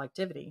sexual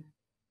activity.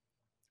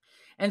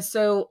 And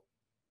so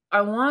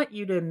I want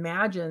you to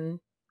imagine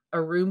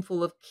a room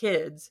full of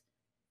kids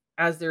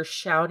as they're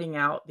shouting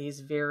out these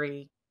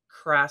very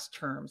crass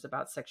terms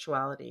about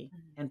sexuality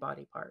Mm-hmm. and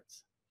body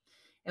parts.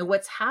 And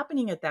what's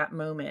happening at that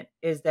moment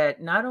is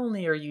that not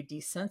only are you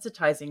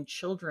desensitizing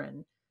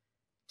children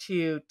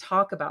to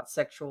talk about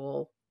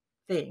sexual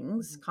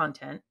things, Mm-hmm.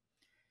 content,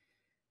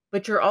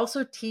 but you're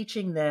also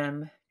teaching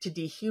them to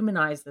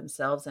dehumanize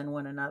themselves and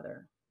one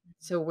another.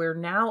 So we're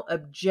now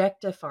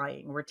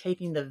objectifying. We're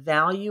taking the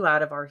value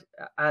out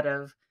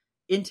of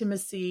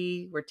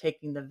intimacy, we're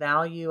taking the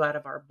value out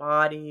of our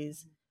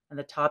bodies Mhm. and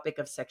the topic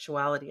of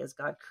sexuality as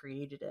God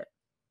created it.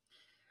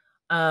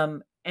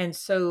 And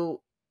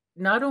so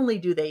not only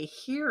do they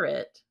hear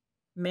it,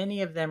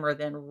 many of them are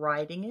then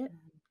writing it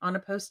Mhm. on a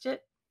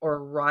post-it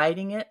or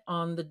writing it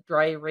on the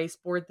dry erase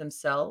board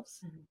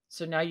themselves. Mhm.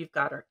 So now you've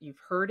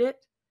heard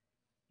it,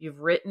 you've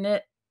written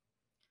it,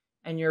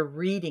 and you're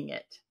reading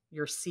it,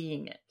 you're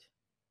seeing it.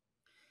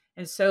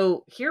 And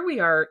so here we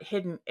are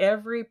hidden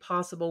every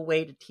possible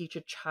way to teach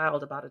a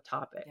child about a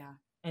topic Yeah.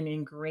 and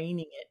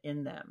ingraining it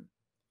in them.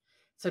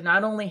 So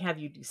not only have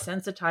you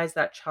desensitized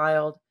that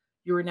child,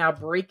 you are now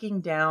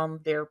breaking down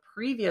their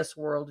previous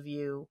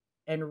worldview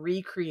and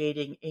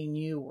recreating a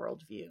new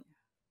worldview.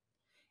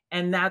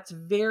 And that's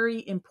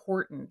very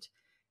important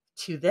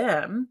to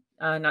them,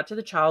 not to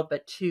the child,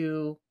 but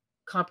to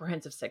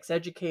comprehensive sex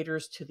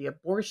educators, to the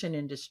abortion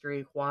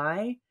industry.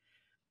 Why?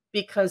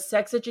 Because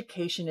sex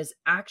education is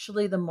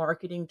actually the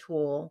marketing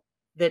tool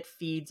that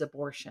feeds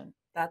abortion.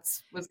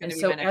 That's was going And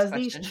to be my so next as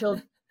these question.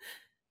 children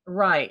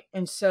right.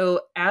 And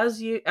so as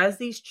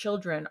these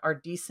children are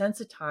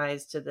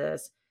desensitized to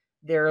this,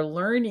 they're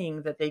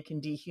learning that they can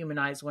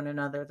dehumanize one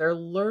another. They're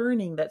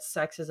learning that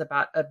sex is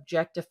about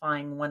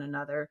objectifying one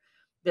another,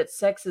 that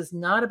sex is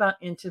not about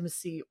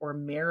intimacy or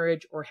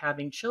marriage or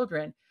having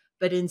children,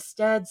 but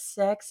instead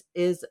sex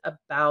is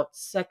about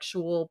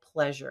sexual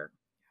pleasure.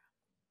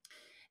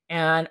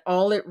 And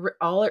all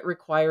it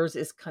requires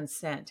is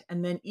consent.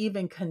 And then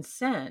even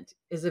consent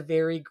is a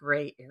very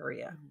gray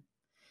area. Mhm.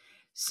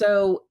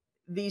 So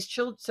these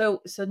children,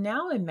 so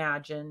now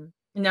imagine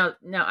now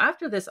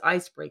after this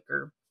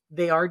icebreaker,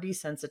 they are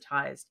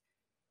desensitized,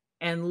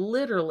 and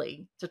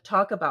literally to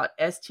talk about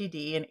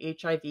STD and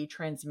HIV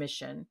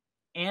transmission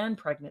and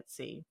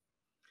pregnancy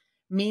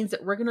means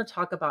that we're going to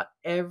talk about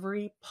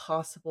every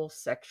possible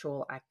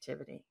sexual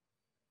activity.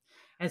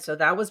 And so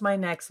that was my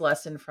next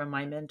lesson from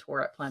my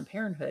mentor at Planned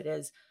Parenthood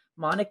is,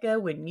 Monica,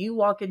 when you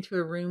walk into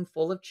a room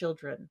full of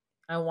children,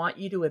 I want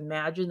you to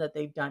imagine that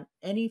they've done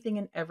anything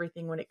and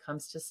everything when it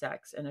comes to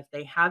sex. And if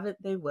they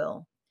haven't, they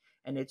will.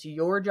 And it's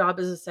your job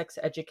as a sex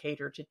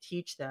educator to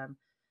teach them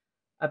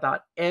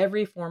about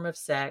every form of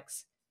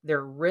sex,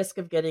 their risk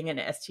of getting an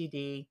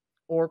STD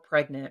or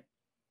pregnant,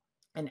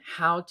 and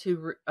how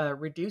to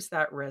reduce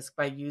that risk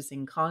by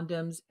using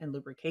condoms and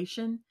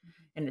lubrication. Mhm.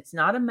 And it's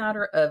not a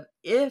matter of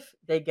if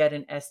they get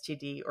an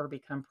STD or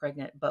become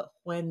pregnant, but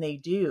when they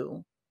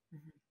do,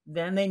 Mhm.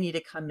 then they need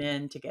to come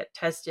in to get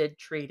tested,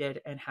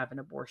 treated, and have an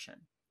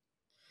abortion.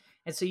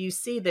 And so you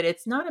see that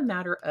it's not a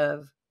matter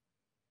of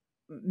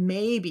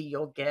maybe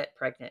you'll get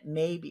pregnant,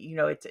 maybe,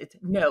 it's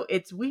no,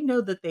 it's we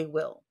know that they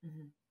will.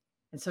 Mhm.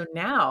 And so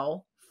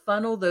now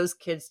funnel those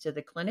kids to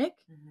the clinic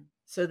Mhm.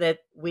 so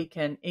that we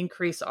can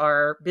increase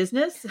our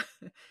business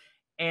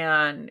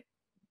and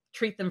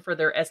treat them for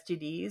their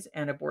STDs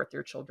and abort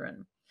their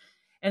children.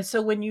 And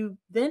so when you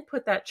then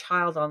put that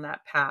child on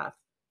that path,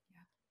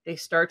 Yeah. they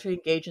start to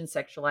engage in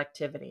sexual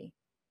activity.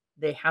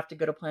 They have to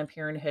go to Planned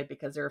Parenthood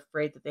because they're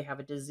afraid that they have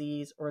a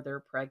disease or they're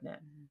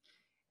pregnant. Mhm.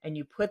 And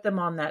you put them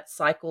on that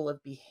cycle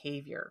of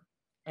behavior.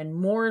 And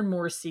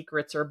more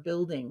secrets are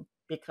building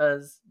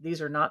because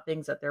these are not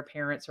things that their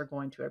parents are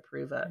going to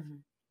approve of.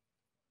 Mhm.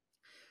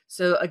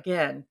 So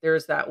again,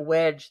 there's that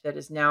wedge that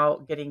is now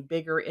getting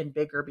bigger and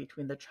bigger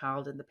between the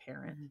child and the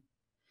parent. Mhm.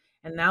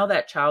 And now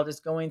that child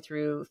is going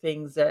through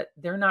things that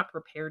they're not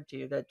prepared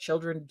to, that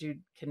children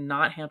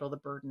cannot handle the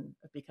burden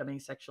of becoming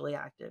sexually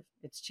active.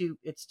 It's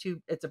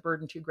a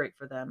burden too great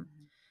for them.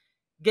 Mhm.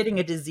 Getting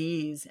a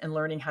disease and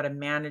learning how to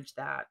manage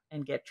that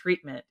and get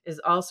treatment is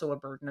also a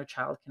burden a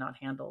child cannot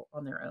handle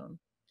on their own.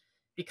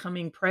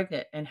 Becoming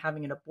pregnant and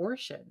having an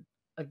abortion,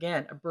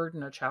 again, a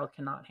burden a child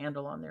cannot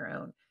handle on their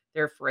own.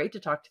 They're afraid to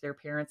talk to their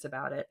parents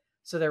about it,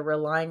 so they're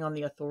relying on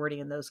the authority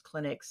in those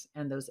clinics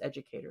and those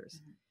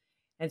educators. Mhm.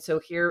 And so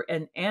here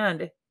and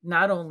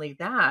not only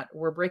that,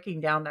 we're breaking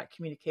down that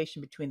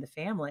communication between the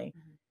family,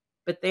 Mhm.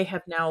 but they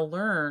have now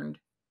learned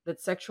that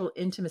sexual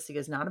intimacy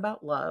is not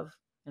about love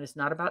and it's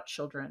not about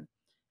children.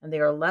 And they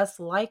are less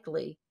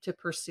likely to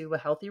pursue a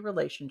healthy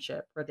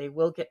relationship where they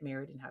will get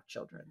married and have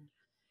children. Mhm.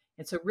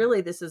 And so,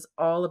 really, this is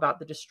all about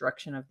the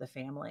destruction of the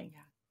family.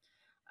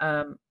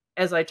 Yeah.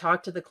 As I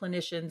talked to the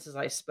clinicians, as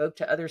I spoke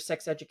to other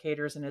sex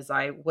educators, and as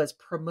I was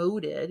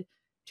promoted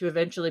to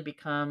eventually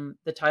become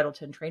the Title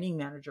X training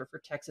manager for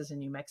Texas and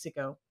New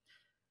Mexico,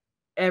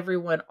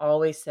 everyone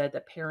always said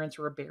that parents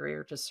were a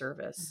barrier to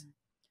service.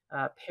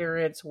 Mhm.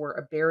 Parents were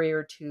a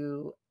barrier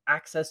to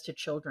access to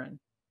children.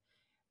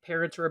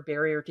 Parents were a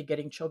barrier to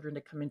getting children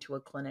to come into a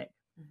clinic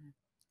Mhm.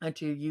 and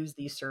to use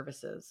these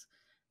services.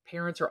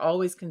 Parents are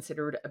always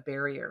considered a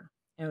barrier.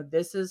 And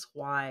this is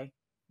why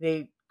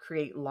they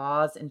create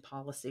laws and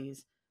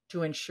policies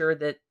to ensure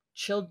that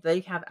they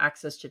have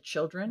access to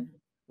children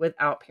Mhm.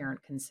 without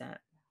parent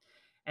consent.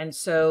 And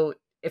so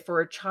if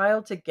for a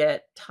child to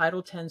get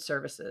Title X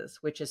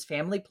services, which is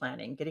family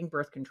planning, getting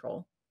birth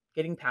control,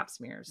 getting pap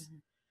smears,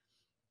 Mhm.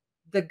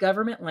 The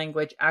government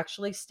language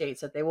actually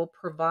states that they will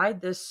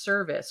provide this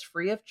service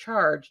free of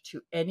charge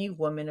to any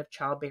woman of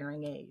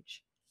childbearing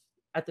age.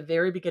 At the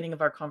very beginning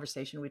of our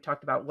conversation, we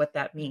talked about what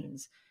that Mhm.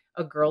 means.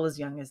 A girl as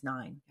young as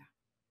 9. Yeah.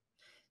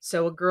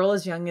 So a girl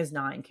as young as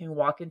 9 can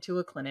walk into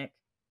a clinic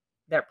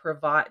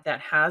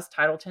that has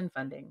Title 10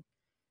 funding.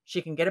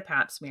 She can get a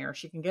pap smear,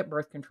 she can get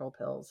birth control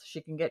pills,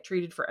 she can get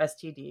treated for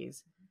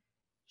STDs.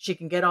 She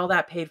can get all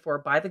that paid for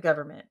by the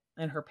government,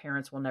 and her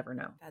parents will never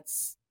know.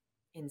 That's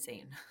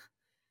insane.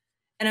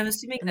 And I'm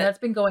assuming And that that's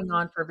been going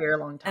on for a very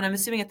long and I'm time.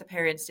 assuming that the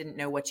parents didn't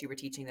know what you were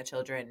teaching the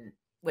children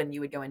when you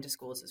would go into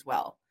schools as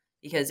well,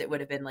 because it would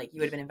have been like you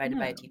would have been invited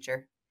by a No.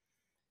 teacher.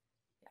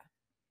 Yeah.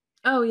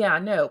 Oh yeah,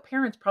 no.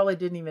 Parents probably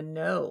didn't even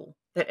know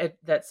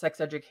that sex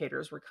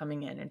educators were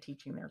coming in and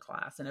teaching their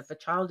class. And if a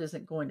child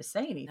isn't going to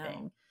say No.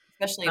 anything,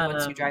 Especially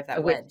once you drive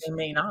that which they wedge.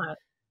 may not.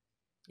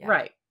 Yeah.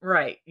 Right,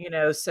 right.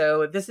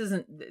 So this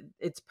isn't,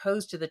 it's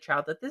posed to the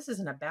child that this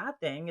isn't a bad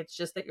thing. It's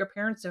just that your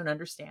parents don't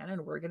understand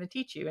and we're going to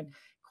teach you. And Mhm.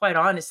 quite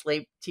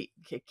honestly,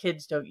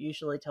 kids don't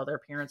usually tell their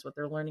parents what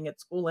they're learning at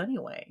school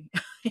anyway.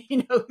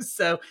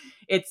 So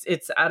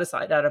it's out of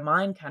sight, out of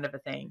mind kind of a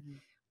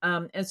thing.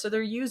 Mhm. And so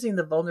they're using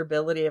the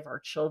vulnerability of our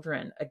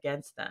children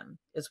against them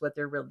is what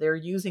they're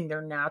using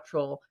their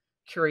natural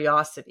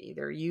curiosity.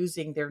 They're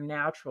using their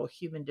natural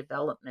human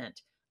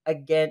development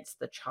against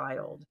the Mhm.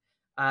 child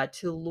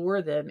to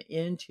lure them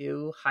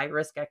into high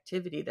risk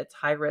activity that's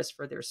high risk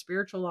for their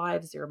spiritual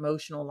lives, their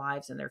emotional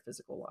lives, and their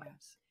physical Yeah.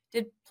 lives.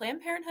 Did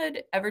Planned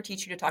Parenthood ever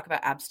teach you to talk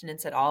about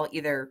abstinence at all,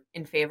 either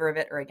in favor of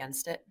it or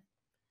against it?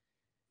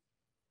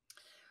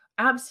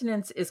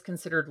 Abstinence is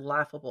considered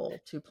laughable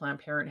to Planned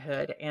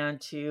Parenthood and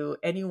to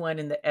anyone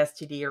in the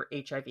STD or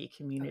HIV Okay.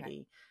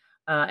 community.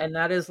 And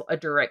that is a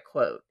direct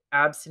quote.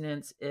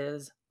 Abstinence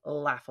is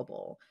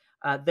laughable.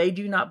 They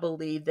do not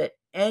believe that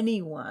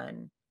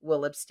anyone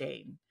will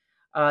abstain.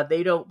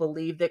 They don't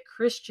believe that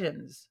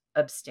Christians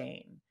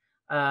abstain.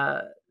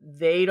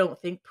 They don't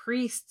think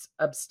priests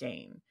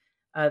abstain.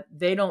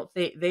 They don't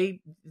think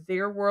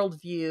their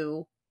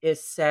worldview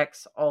is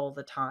sex all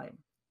the time.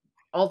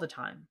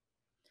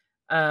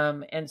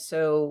 And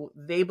so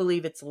they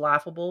believe it's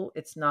laughable.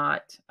 It's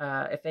not,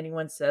 if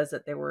anyone says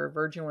that they were a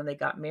virgin when they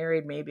got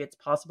married, maybe it's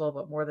possible,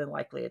 but more than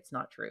likely it's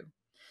not true.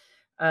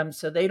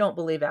 So they don't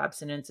believe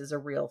abstinence is a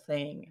real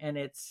thing and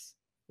it's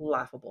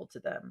laughable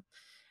to them.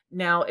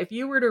 Now, if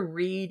you were to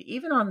read,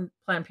 even on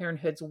Planned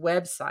Parenthood's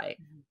website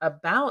Mhm.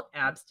 about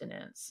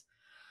abstinence,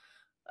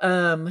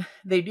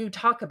 they do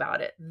talk about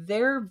it.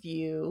 Their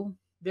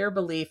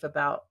belief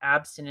about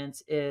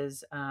abstinence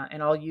is,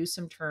 and I'll use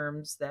some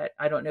terms that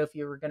I don't know if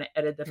you were going to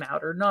edit them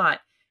out or not,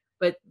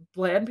 but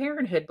Planned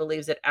Parenthood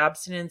believes that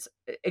abstinence,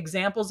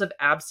 examples of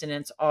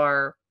abstinence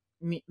are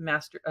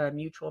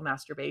mutual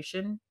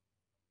masturbation,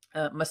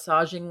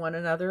 massaging one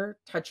another,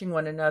 touching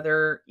one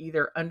another,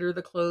 either under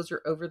the clothes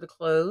or over the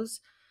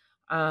clothes,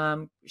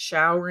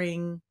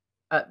 showering.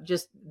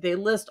 Just they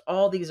list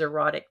all these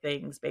erotic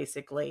things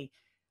basically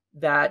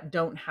that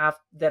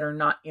are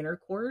not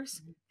intercourse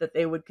Mhm. that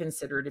they would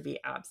consider to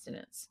be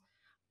abstinence.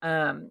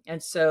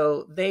 And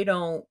so they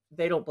don't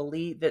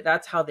believe that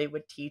that's how they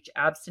would teach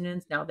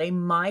abstinence. Now they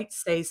might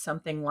say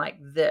something like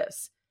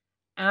this: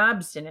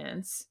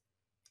 abstinence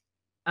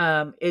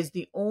is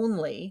the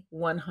only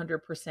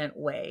 100%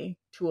 way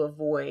to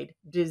avoid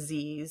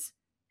disease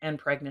and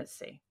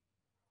pregnancy.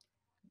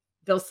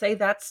 They'll say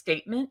that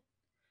statement,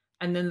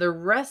 and then the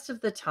rest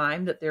of the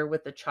time that they're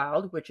with the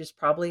child, which is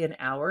probably an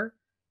hour,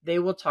 they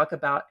will talk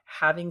about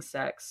having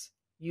sex,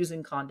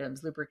 using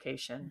condoms,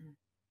 lubrication, Mhm.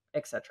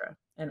 etc.,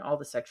 and all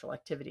the sexual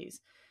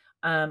activities.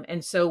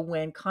 And so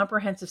when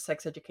comprehensive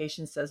sex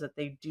education says that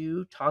they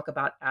do talk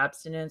about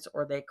abstinence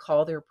or they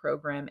call their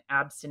program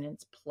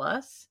Abstinence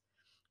Plus,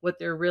 what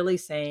they're really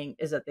saying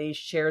is that they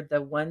shared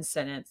the one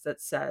sentence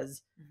that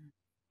says, Mhm.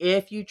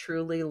 if you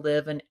truly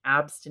live an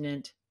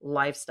abstinent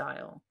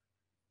lifestyle,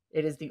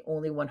 it is the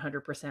only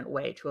 100%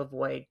 way to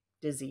avoid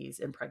disease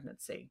and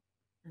pregnancy.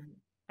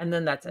 Mhm. And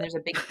then that's And it. there's a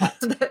big but.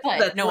 But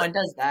That's no what, one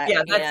does that,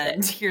 yeah, that's it.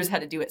 and here's how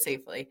to do it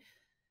safely.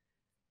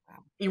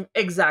 Wow.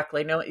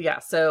 Exactly. No, yeah.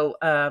 So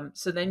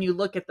then you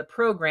look at the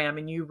program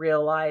and you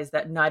realize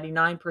that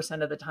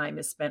 99% of the time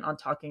is spent on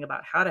talking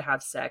about how to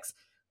have sex.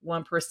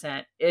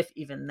 1%, if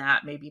even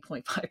that, maybe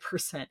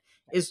 0.5%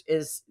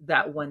 is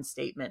that one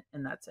statement,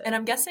 and that's And it.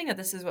 I'm guessing that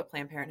this is what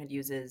Planned Parenthood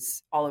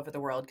uses all over the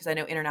world, because I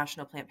know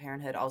International Planned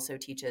Parenthood also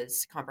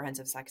teaches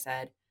comprehensive sex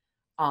ed.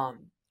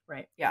 Um,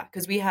 Right. yeah,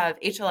 because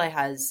HLI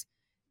has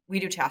we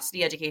do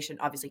chastity education,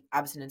 obviously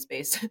abstinence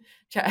based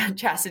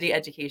chastity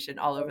education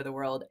all over Right. the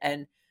world,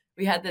 and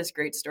we had this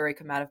great story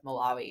come out of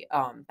Malawi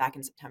back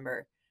in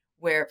September,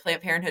 where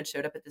Planned Parenthood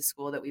showed up at the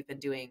school that we've been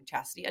doing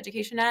chastity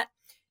education at,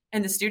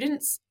 and the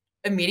students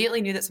immediately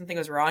knew that something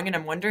was wrong. And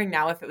I'm wondering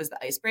now if it was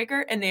the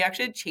icebreaker, and they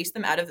actually chased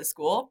them out of the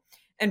school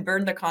and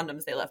burned the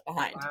condoms they left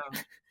behind. Wow.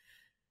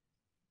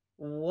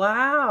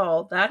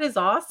 Wow, that is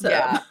awesome.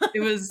 Yeah, it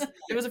was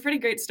a pretty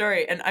great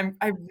story, and I'm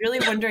really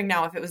wondering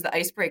now if it was the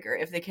icebreaker,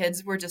 if the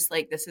kids were just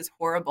like, "This is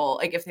horrible,"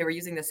 like if they were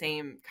using the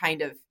same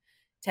kind of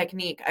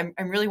technique.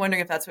 I'm really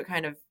wondering if that's what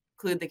kind of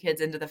clued the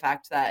kids into the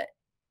fact that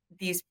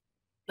these,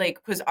 like,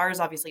 because ours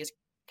obviously is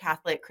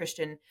Catholic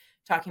Christian,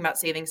 talking about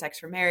saving sex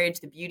for marriage,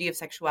 the beauty of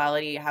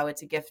sexuality, how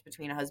it's a gift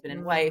between a husband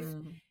and wife.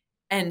 Mm,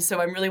 And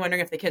so I'm really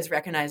wondering if the kids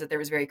recognize that there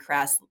was a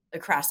crass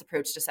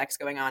approach to sex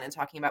going on and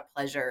talking about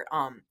pleasure.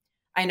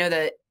 I know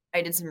that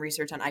I did some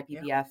research on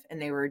yeah. IPPF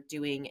and they were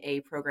doing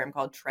a program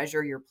called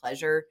Treasure Your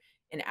Pleasure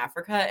in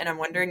Africa. And I'm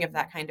wondering if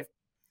that Mhm. kind of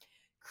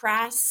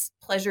crass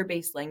pleasure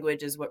based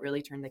language is what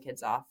really turned the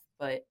kids off.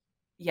 But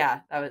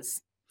yeah, that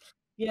was.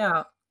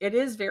 Yeah, it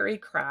is very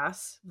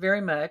crass,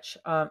 very much.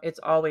 It's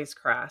always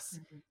crass,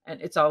 Mhm,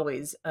 and it's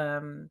always,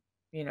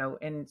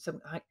 in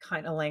some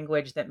kind of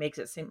language that makes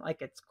it seem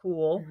like it's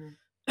cool.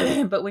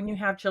 mhm, But when you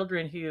have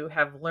children who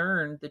have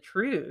learned the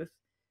truth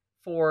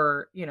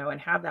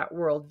and have that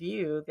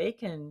worldview, they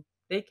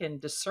can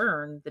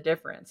discern the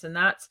difference, and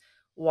that's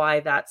why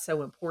that's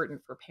so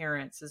important for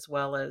parents as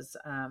well as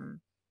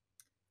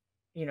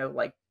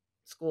like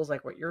schools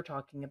like what you're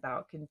talking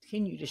about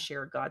continue to yeah,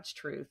 share God's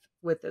truth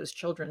with those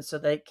children so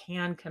they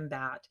can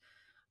combat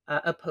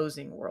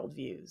opposing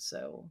worldviews.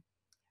 So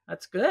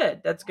that's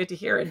good. That's yeah. good to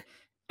hear. And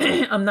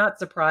I'm not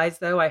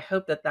surprised though. I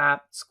hope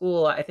that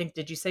school, I think,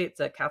 did you say it's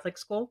a Catholic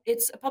school?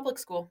 It's a public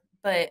school,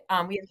 but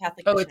we have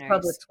Catholic Oh, it's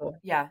public missionaries. school.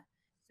 Yeah.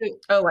 So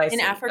Oh, I in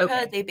see. Africa,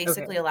 Okay. they Okay.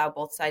 basically allow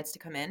both sides to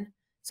come in.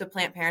 So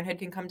Planned Parenthood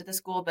can come to the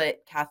school,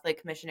 but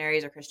Catholic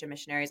missionaries or Christian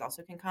missionaries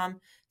also can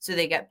come. So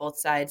they get both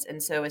sides.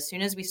 And so as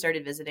soon as we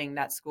started visiting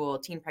that school,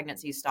 teen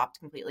pregnancies stopped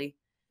completely.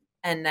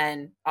 And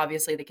then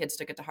obviously the kids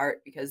took it to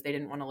heart because they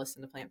didn't want to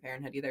listen to Planned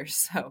Parenthood either.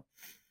 So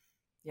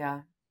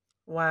yeah,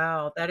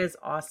 Wow, that is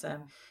yeah.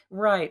 awesome.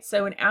 Right.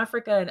 So in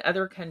Africa and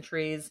other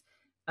countries,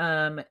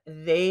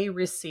 they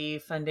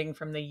receive funding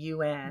from the Hmm.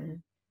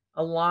 UN,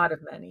 a lot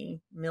of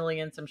money,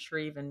 millions, I'm sure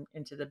even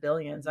into the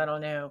billions, Hmm. I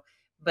don't know.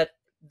 But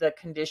the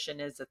condition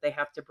is that they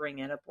have to bring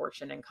in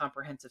abortion and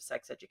comprehensive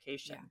sex Yeah.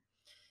 education.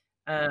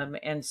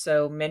 And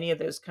so many of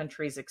those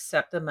countries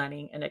accept the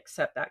money and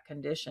accept that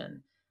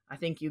condition. Hmm. I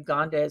think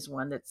Uganda is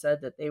one that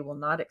said that they will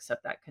not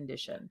accept that Yeah.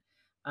 condition.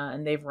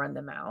 And they've run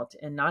them out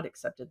and not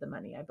accepted the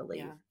money, I Yeah,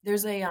 believe.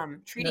 there's a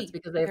And that's treaty.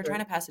 because they have They're trying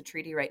very to pass a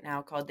treaty right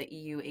now called the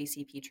EU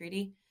ACP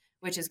treaty,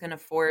 which is going to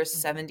force mhm.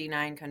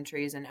 79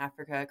 countries in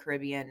Africa,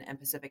 Caribbean, and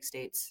Pacific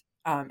states,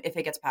 if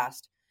it gets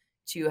passed,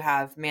 to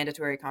have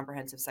mandatory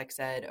comprehensive sex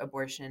ed,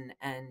 abortion,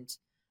 and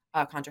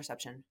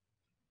contraception.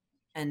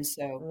 And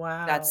so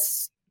Wow.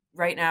 that's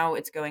right now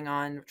it's going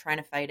on, we're trying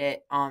to fight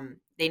it.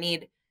 They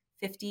need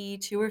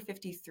 52 or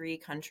 53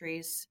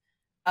 countries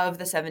of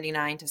the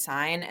 79 to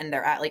sign, and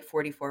they're at like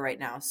 44 right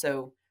now.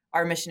 So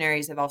our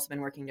missionaries have also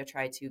been working to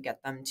try to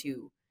get them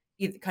to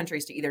either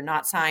countries to either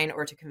not sign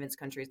or to convince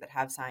countries that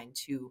have signed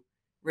to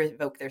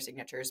revoke their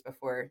signatures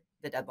before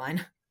the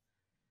deadline.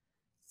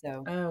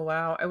 So Oh,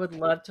 wow. I would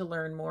love to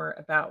learn more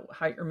about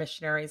how your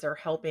missionaries are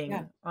yeah. helping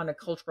on a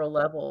cultural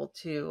level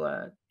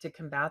to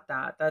combat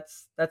that.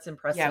 That's Yeah,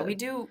 impressive. we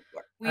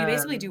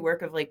basically do Um,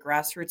 work of like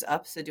grassroots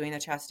up, so doing the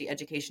chastity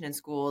education in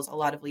schools, a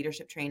lot of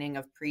leadership training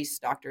of priests,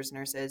 doctors,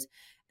 nurses,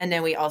 and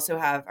then we also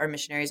have our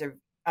missionaries are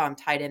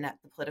tied in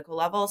at the political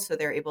level, so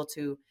they're able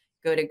to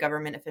go to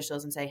government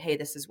officials and say, "Hey,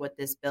 this is what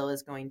this bill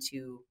is going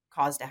to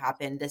cause to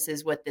happen. This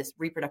is what this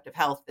reproductive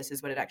health. This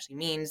is what it actually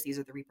means. These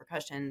are the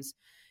repercussions.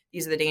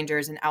 These are the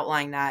dangers," and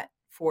outline that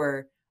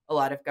for a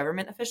lot of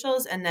government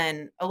officials. And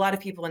then a lot of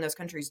people in those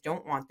countries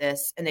don't want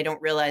this, and they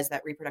don't realize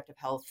that reproductive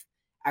health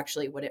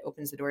actually what it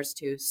opens the doors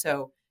to.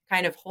 So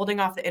kind of holding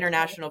off the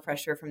international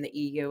pressure from the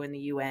EU and the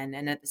UN,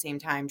 and at the same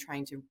time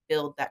trying to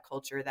build that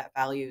culture that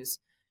values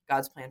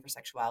God's plan for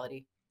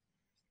sexuality.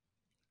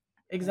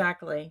 Yeah.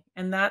 Exactly.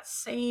 And that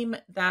same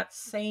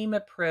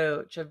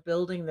approach of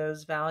building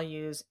those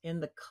values in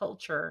the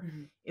culture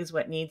Hmm. is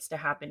what needs to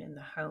happen in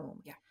the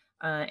home. Yeah.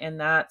 And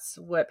that's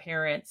what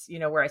parents,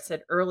 where I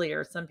said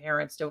earlier, some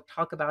parents don't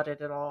talk about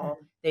it at all.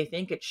 Hmm. They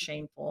think it's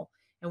shameful.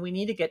 And we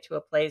need to get to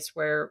a place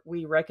where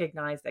we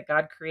recognize that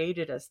God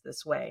created us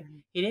this way. Hmm.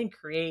 He didn't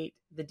create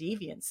the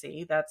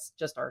deviancy, that's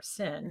just our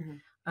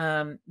sin.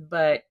 Hmm.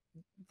 But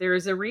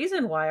there's a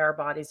reason why our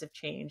bodies have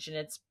changed, and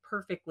it's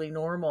perfectly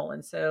normal.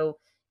 And so,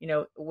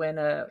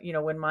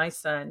 when my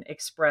son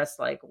expressed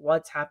like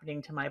what's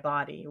happening to my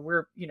body,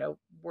 we're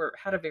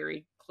had a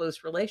very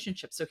close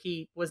relationship, so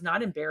he was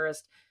not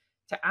embarrassed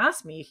to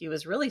ask me. He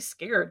was really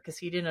scared because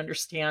he didn't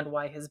understand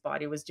why his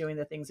body was doing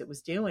the things it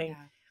was doing.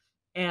 Yeah.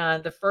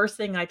 And the first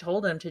thing I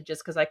told him, to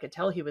just because I could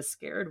tell he was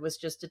scared, was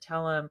just to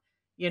tell him,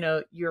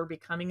 you're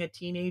becoming a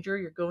teenager,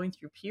 you're going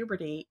through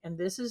puberty. And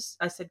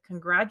I said,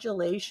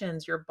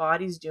 congratulations, your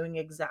body's doing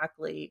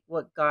exactly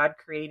what God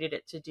created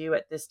it to do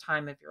at this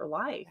time of your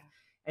life. Yeah.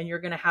 And you're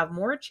going to have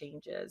more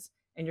changes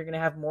and you're going to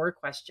have more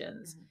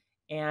questions.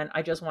 Hmm. And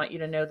I just want you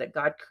to know that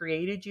God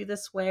created you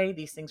this way.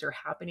 These things are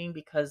happening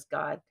because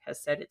God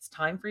has said it's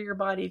time for your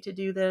body to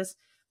do this.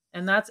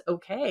 And that's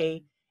okay.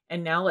 Hmm.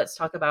 And now let's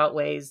talk about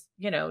ways,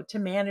 to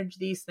manage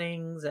these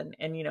things and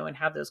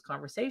have those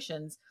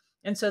conversations.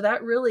 And so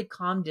that really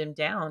calmed him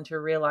down to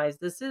realize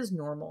this is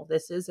normal,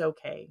 this is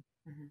okay.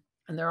 Hmm.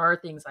 and there are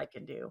things I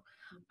can do.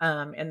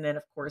 And then,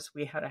 of course,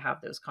 we had to have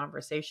those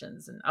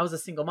conversations. And I was a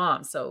single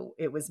mom, so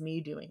it was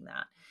me doing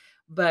that.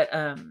 But,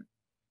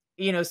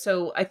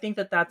 so I think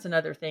that that's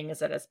another thing is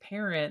that as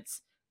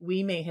parents,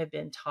 we may have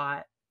been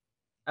taught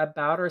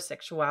about our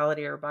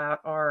sexuality or about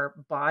our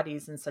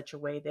bodies in such a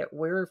way that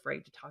we're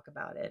afraid to talk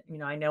about it.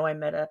 I know I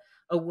met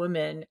a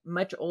woman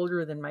much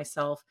older than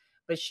myself,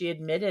 but she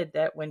admitted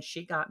that when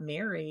she got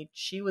married,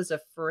 she was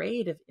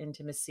afraid of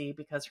intimacy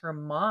because her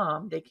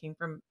mom, they came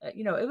from,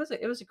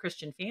 it was a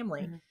Christian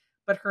family, Hmm.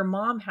 but her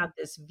mom had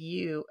this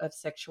view of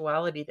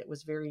sexuality that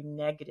was very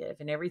negative,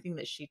 and everything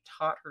that she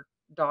taught her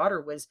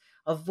daughter was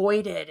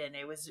avoided, and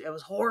it was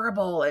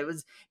horrible. It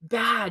was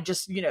bad,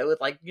 just,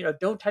 like,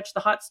 don't touch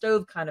the hot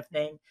stove kind of Hmm.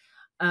 thing.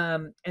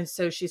 And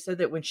so she said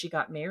that when she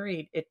got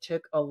married, it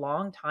took a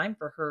long time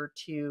for her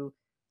to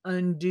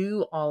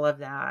undo all of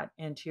that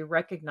and to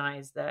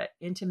recognize that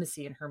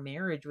intimacy in her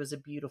marriage was a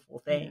beautiful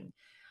Hmm. thing.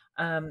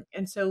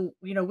 And so,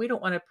 we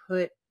don't want to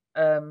put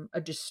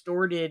a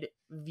distorted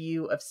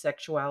view of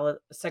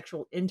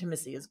sexual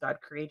intimacy Yeah. as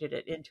God created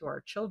it into our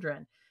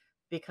children,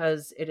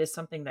 because it is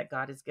something that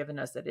God has given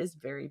us that is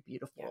very Yeah.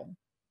 beautiful.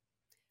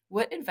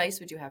 What advice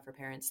would you have for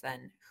parents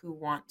then who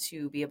want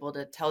to be able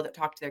to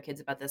talk to their kids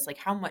about this? Like,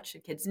 how much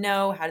should kids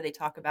know? How do they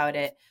talk about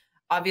it?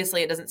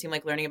 Obviously, it doesn't seem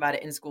like learning about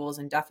it in schools,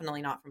 and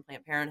definitely not from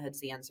Planned Parenthood's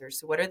the answer.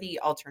 So, what are the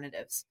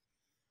alternatives?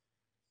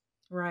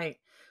 Right.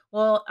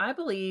 Well, I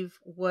believe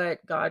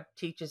what God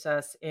teaches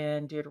us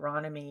in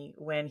Deuteronomy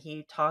when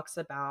he talks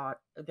about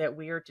that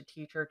we are to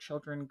teach our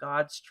children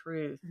God's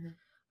truth,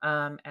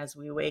 Hmm. as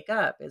we wake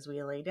up, as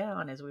we lay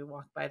down, as we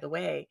walk by the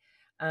way.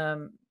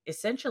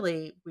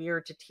 Essentially, we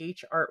are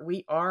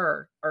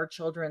our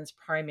children's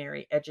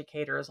primary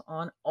educators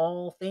on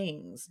all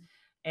things.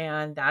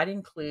 And that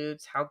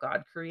includes how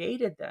God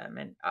created them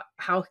and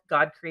how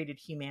God created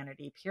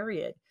humanity,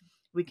 period.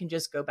 We can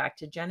just go back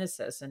to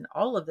Genesis. And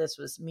all of this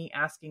was me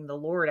asking the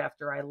Lord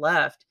after I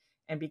left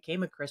and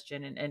became a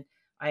Christian. And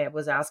I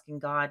was asking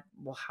God,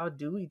 well, how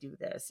do we do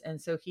this? And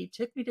so he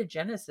took me to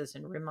Genesis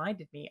and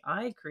reminded me,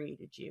 I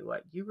created you.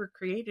 You were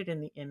created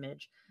in the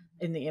image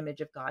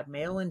of God,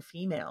 male and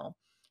female.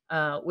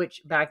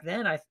 Which back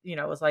then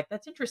was like,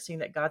 that's interesting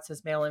that God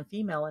says male and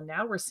female. And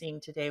now we're seeing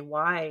today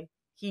why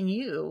he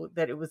knew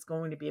that it was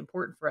going to be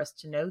important for us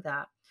to know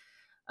that.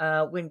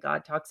 When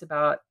God talks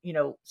about,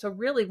 so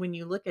really when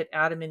you look at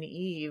Adam and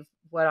Eve,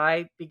 what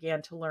I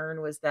began to learn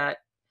was that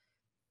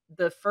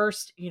the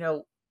first,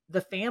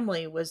 the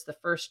family was the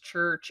first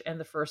church and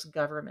the first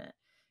government.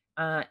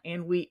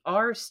 And we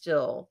are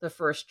still the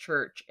first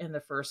church and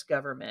the first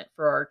government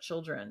for our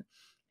children.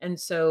 And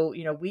so,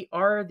 we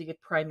are the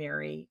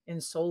primary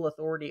and sole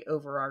authority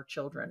over our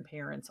children,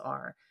 parents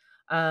are.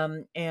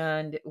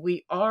 And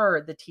we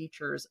are the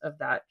teachers of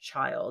that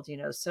child,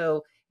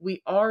 so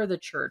we are the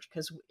church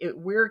because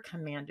we're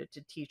commanded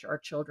to teach our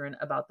children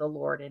about the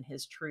Lord and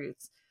his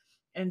truths.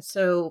 And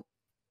so,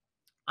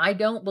 I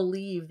don't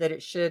believe that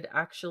it should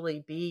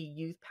actually be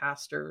youth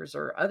pastors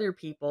or other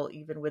people,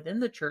 even within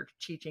the church,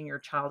 teaching your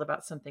child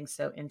about something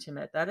so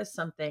intimate. That is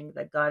something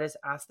that God has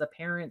asked the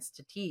parents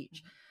to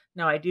teach.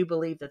 Now, I do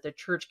believe that the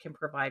church can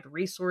provide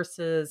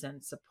resources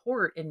and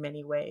support in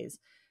many ways,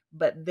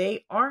 but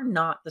they are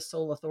not the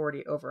sole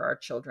authority over our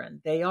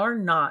children. They are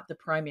not the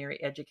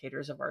primary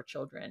educators of our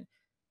children.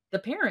 The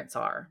parents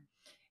are.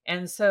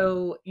 And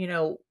so,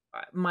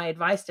 my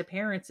advice to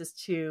parents is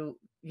to,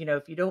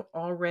 if you don't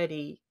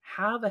already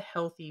have a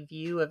healthy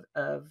view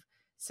of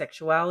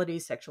sexuality,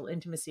 sexual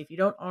intimacy, if you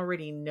don't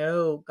already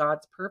know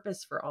God's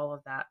purpose for all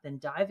of that, then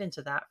dive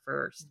into that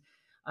first.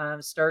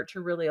 Start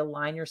to really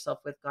align yourself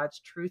with God's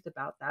truth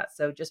about that.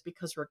 So just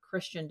because we're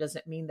Christian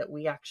doesn't mean that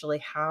we actually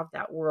have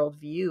that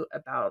worldview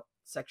about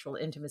sexual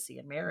intimacy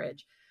and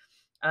marriage.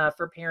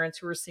 For parents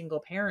who are single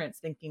parents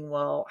thinking,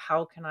 well,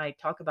 how can I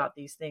talk about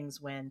these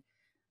things when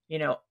you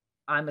know,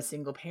 I'm a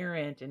single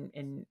parent,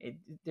 and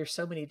there's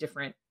so many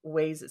different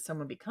ways that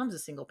someone becomes a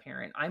single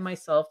parent. I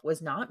myself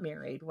was not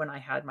married when I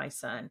had my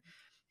son.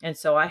 And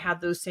so I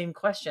had those same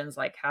questions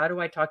like, how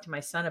do I talk to my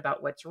son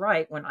about what's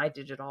right when I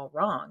did it all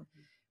wrong?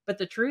 But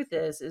the truth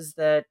is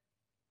that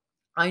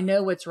I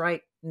know what's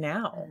right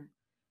now.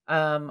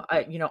 Hmm.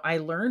 I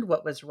learned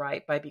what was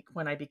right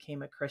when I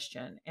became a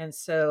Christian. And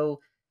so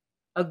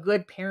a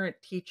good parent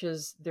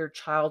teaches their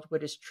child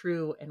what is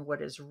true and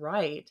what is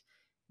right,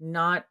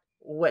 not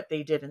what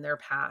they did in their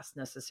past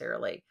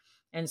necessarily.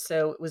 And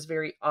so it was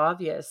very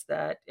obvious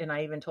that, and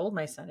I even told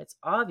my son, it's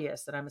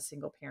obvious that I'm a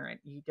single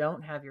parent. You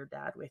don't have your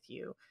dad with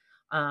you.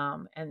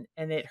 And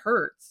it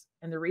hurts.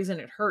 And the reason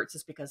it hurts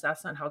is because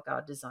that's not how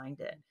God designed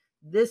it.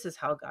 This is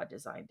how God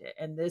designed it.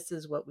 And this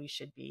is what we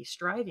should be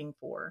striving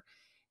for.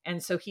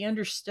 And so he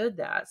understood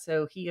that.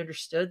 So he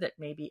understood that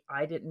maybe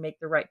I didn't make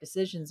the right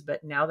decisions,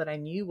 but now that I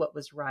knew what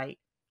was right,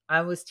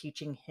 I was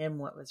teaching him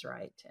what was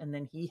right. And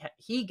then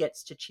he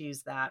gets to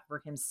choose that for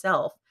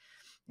himself.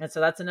 And so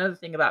that's another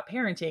thing about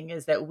parenting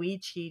is that we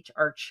teach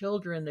our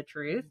children the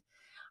truth,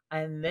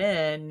 and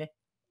then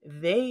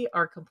they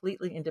are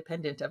completely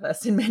independent of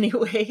us in many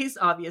ways,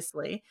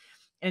 obviously.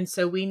 And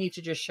so we need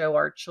to just show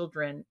our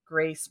children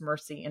grace,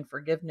 mercy, and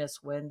forgiveness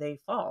when they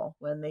fall,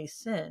 when they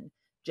sin,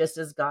 just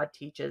as God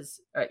teaches,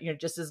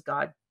 just as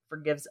God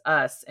forgives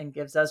us and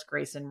gives us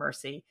grace and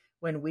mercy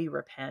when we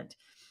repent.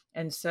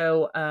 And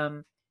so,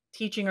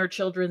 teaching our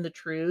children the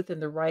truth in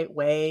the right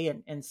way,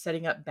 and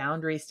setting up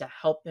boundaries to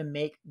help them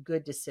make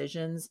good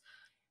decisions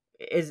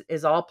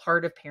is all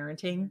part of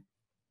parenting.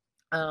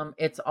 Mhm.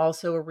 It's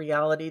also a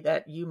reality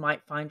that you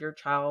might find your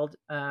child,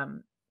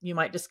 you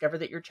might discover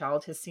that your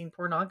child has seen Mhm.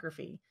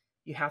 pornography.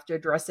 You have to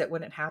address it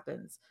when it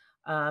happens.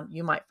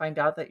 You might find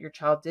out that your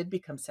child did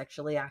become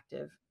sexually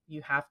active.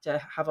 You have to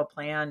have a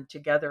plan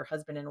together,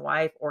 husband and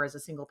wife, or as a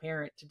single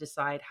parent, to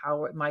decide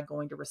how am I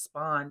going to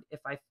respond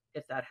if that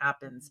Mhm.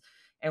 happens,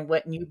 and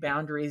what new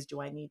boundaries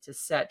do I need to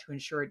set to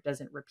ensure it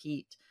doesn't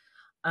repeat.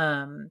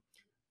 Um,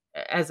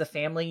 as a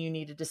family, you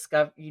need to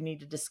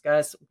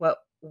discuss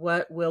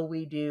what will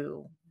we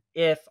do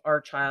if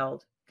our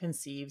child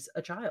conceives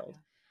a child,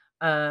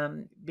 Yeah.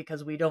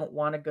 because we don't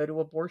want to go to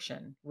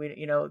abortion.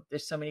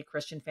 There's so many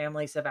Christian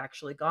families have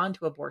actually gone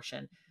to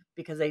abortion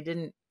because they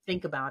didn't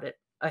think about it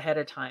ahead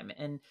of time.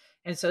 And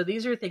so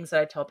these are things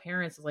that I tell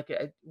parents, like,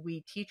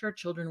 we teach our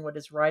children what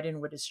is right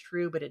and what is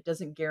true, but it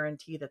doesn't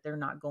guarantee that they're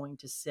not going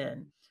to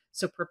sin. Mhm.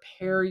 So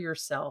prepare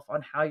yourself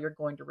on how you're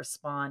going to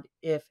respond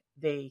if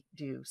they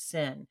do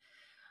sin.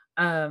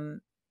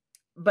 um,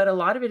 but a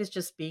lot of it is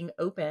just being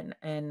open,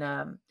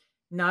 and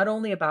not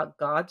only about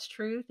God's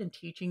truth and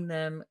teaching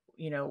them,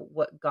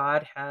 what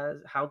God has,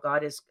 how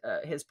God is,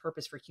 his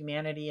purpose for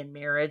humanity and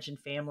marriage and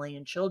family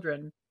and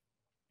children,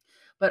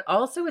 but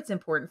also it's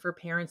important for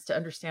parents to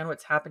understand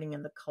what's happening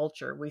in the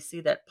culture. We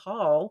see that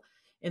Paul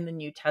in the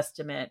New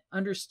Testament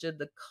understood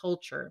the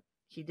culture.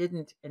 He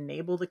didn't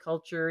enable the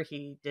culture,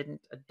 he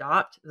didn't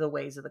adopt the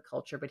ways of the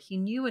culture, but he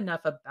knew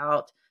enough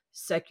about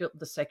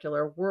the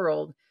secular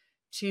world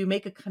to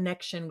make a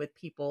connection with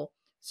people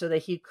so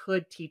that he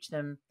could teach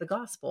them the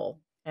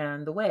gospel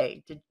and the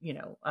way to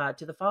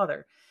the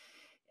Father.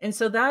 And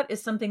so that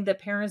is something that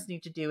parents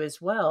need to do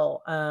as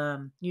well.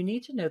 You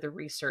need to know the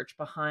research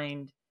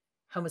behind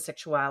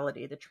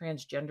homosexuality, the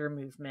transgender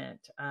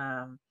movement.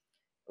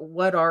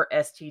 What are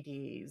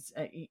STDs?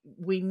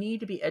 We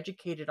need to be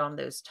educated on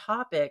those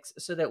topics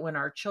so that when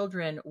our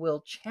children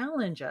will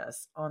challenge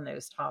us on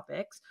those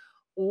topics,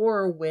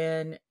 or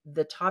when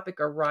the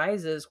topic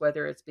arises,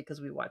 whether it's because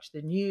we watch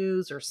the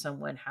news or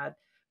someone had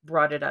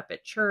brought it up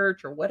at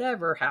church or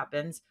whatever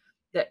happens,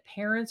 that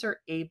parents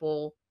are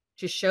able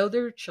to show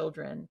their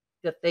children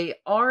that they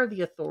are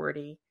the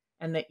authority,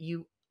 and that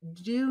you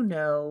do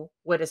know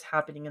what is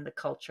happening in the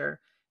culture,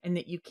 and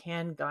that you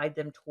can guide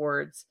them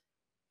towards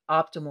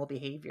optimal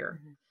behavior.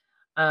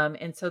 Mhm.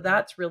 And so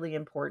that's really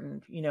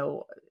important.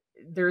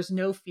 There's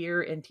no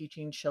fear in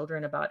teaching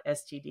children about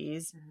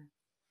STDs.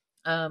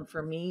 Mhm.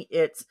 For me,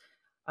 it's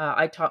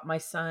I taught my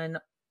son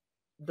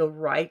the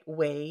right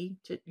way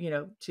to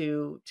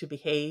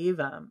behave.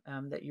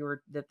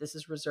 That this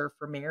is reserved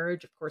for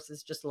marriage. Of course,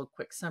 it's just a little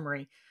quick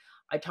summary.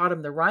 I taught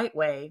him the right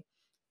way,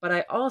 but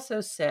I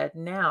also said,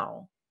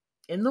 now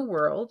in the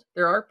world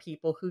there are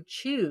people who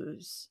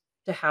choose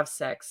to have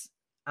sex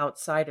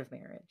outside of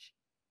marriage,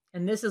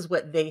 and this is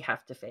what they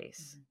have to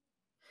face. Mhm.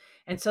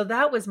 And so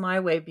that was my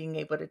way of being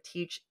able to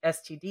teach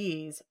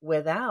STDs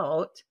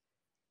without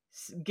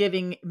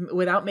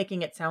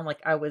making it sound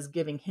like I was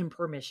giving him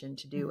permission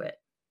to do Mhm.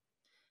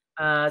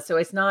 it. So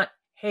it's not,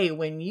 hey,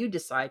 when you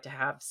decide to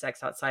have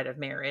sex outside of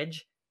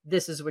marriage,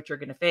 this is what you're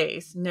going to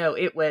face. No,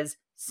 it was,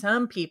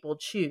 some people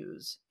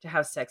choose to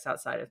have sex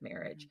outside of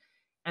marriage, Mhm.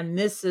 and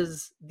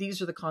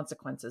these are the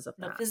consequences of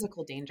The that.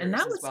 physical And dangers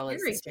that as was well as the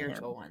scary to him.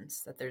 spiritual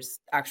ones, that there's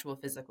actual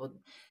physical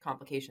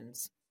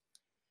complications.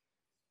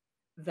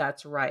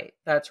 That's right.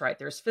 That's right.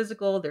 There's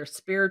physical, there's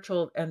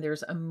spiritual, and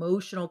there's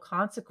emotional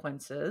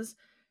consequences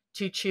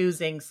to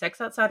choosing sex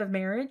outside of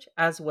marriage,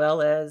 as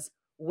well as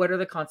what are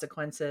the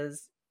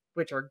consequences,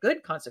 which are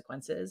good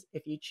consequences,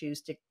 if you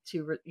choose to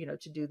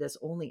do this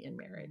only in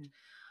marriage.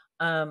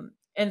 Mhm.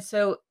 And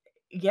so,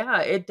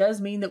 yeah, it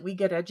does mean that we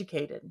get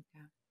educated.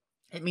 Yeah.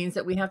 It means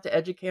that we have to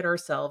educate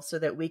ourselves so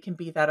that we can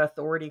be that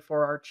authority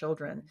for our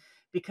children, Mhm.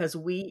 because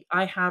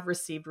I have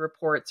received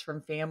reports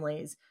from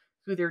families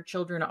who their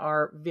children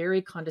are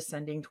very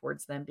condescending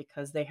towards them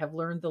because they have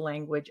learned the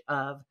language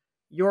of,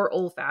 you're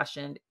old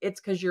fashioned, it's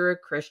because you're a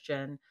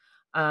Christian,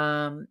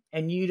 and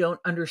you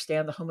don't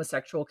understand the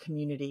homosexual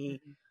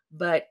community. Mhm.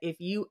 But if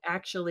you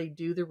actually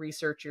do the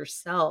research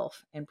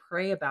yourself and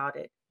pray about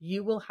it,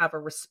 you will have a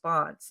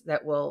response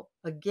that will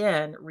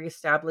again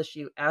reestablish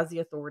you as the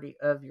authority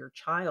of your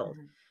child.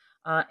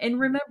 Mhm. And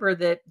remember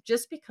that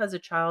just because a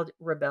child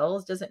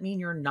rebels doesn't mean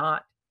you're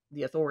not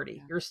the authority.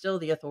 Yeah. You're still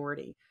the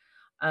authority.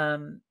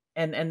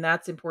 And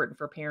that's important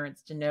for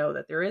parents to know,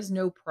 that there is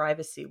no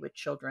privacy with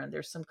children.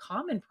 There's some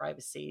common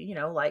privacy,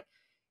 like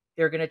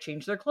they're going to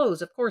change their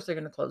clothes. Of course, they're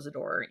going to close the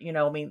door.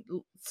 I mean,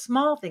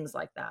 small things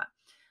like that.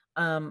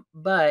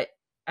 But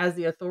as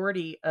the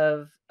authority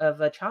of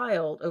a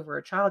child over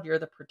a child, you're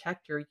the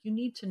protector. You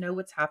need to know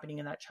what's happening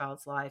in that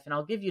child's life. And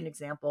I'll give you an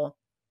example.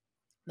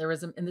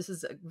 And this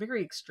is a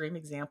very extreme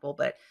example,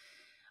 but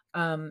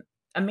um,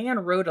 a man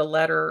wrote a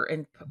letter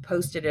and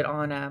posted it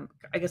on,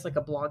 I guess, like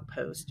a blog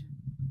post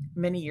Mhm.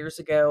 many years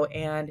ago,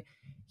 and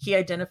he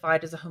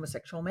identified as a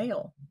homosexual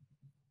male.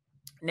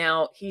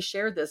 Now, he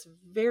shared this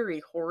very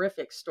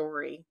horrific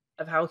story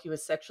of how he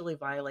was sexually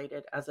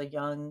violated as a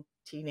young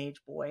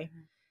teenage boy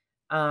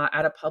Mhm.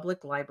 at a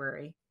public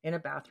library in a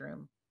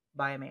bathroom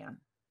by a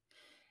man.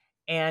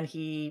 And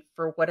he,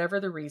 for whatever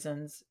the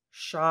reasons,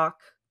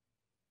 shock,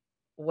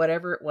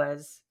 whatever it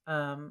was,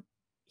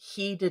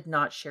 he did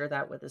not share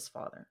that with his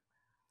father.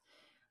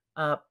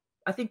 Uh,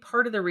 I think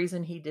part of the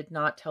reason he did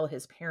not tell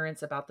his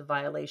parents about the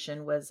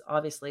violation was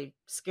obviously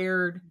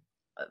scared,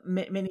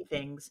 many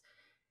things.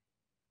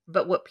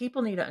 But what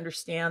people need to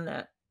understand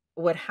that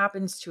what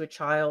happens to a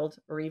child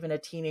or even a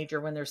teenager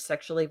when they're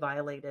sexually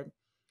violated,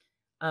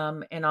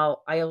 and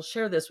I'll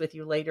share this with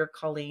you later,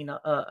 Colleen.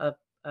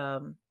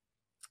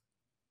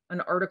 An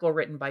article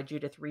written by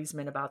Judith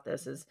Reisman about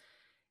this Mhm. is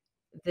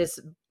this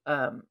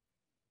um,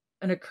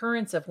 an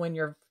occurrence of when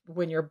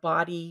your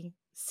body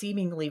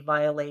seemingly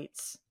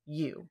violates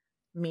you,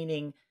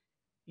 meaning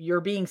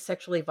you're being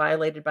sexually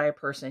violated by a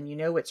person. You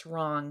know it's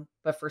wrong,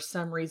 but for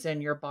some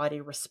reason your body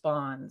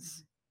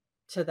responds Mhm.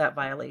 to that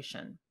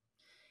violation.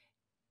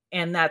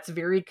 And that's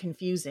very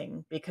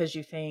confusing because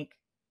you think,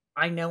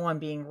 I know I'm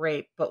being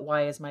raped, but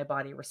why is my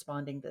body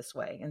responding this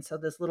way? And so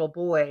this little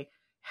boy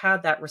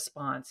had that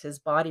response. His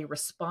body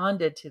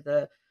responded to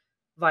the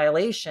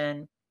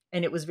violation,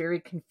 and it was very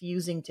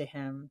confusing to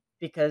him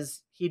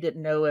because he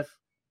didn't know if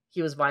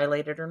he was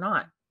violated or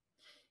not. Mhm.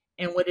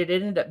 And what it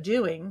ended up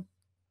doing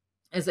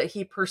is that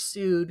he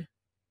pursued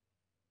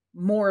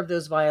more of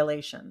those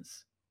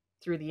violations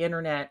through the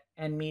internet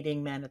and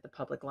meeting men at the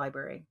public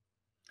library.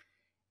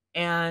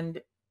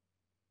 And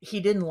he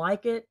didn't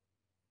like it.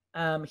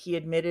 He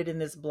admitted in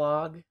this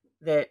blog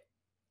that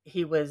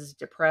he was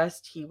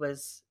depressed. He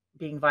was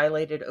being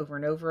violated over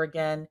and over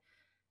again.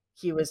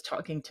 He was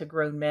talking to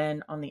grown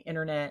men on the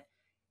internet.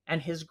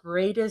 And his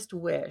greatest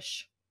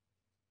wish,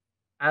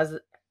 as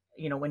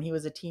when he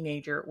was a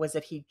teenager, was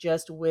that he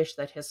just wished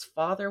that his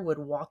father would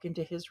walk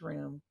into his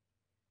room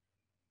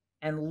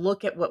and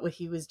look at what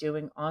he was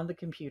doing on the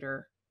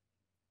computer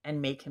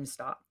and make him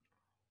stop.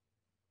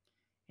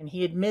 And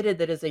he admitted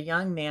that as a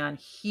young man,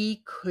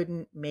 he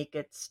couldn't make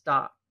it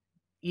stop,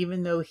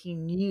 even though he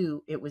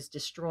knew it was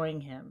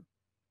destroying him.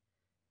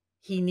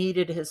 He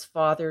needed his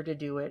father to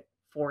do it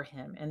for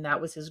him. And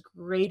that was his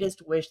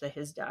greatest wish, that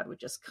his dad would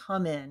just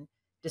come in,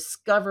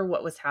 discover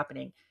what was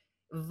happening,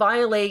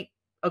 violate,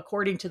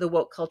 according to the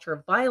woke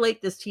culture,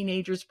 violate this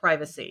teenager's Mhm.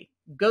 privacy,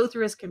 go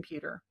through his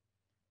computer,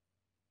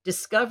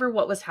 discover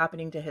what was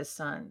happening to his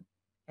son,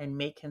 and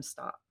make him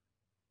stop.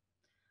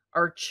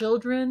 Our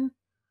children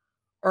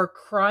are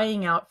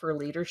crying out for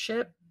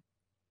leadership.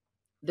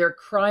 They're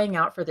crying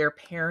out for their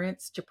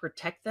parents to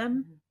protect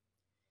them. Mhm.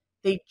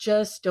 They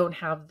just don't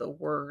have the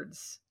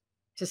words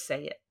to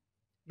say it.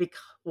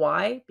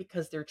 Why?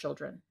 Because they're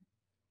children.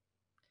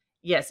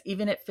 Yes,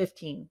 even at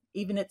 15,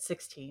 even at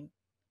 16,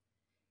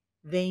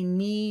 they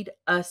need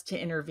us to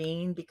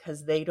intervene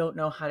because they don't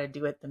know how to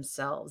do it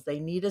themselves. They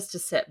need us to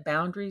set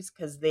boundaries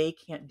because they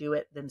can't do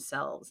it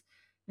themselves.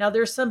 Now,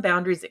 there's some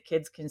boundaries that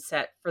kids can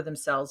set for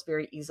themselves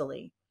very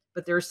easily,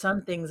 but there are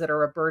some things that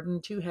are a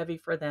burden too heavy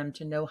for them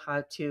to know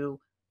how to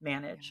Yeah.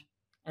 manage.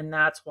 And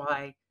that's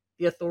why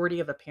the authority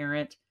of a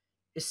parent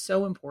is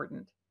so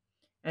important.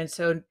 And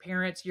so,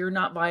 parents, you're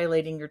not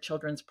violating your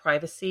children's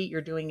privacy.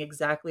 You're doing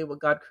exactly what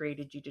God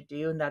created you to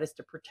do, and that is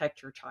to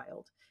protect your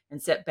child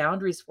and set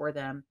boundaries for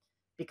them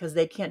because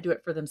they can't do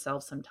it for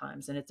themselves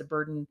sometimes. And it's a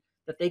burden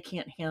that they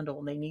can't handle,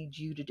 and they need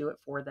you to do it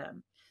for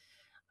them.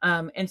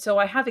 And so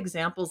I have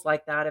examples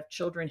like that of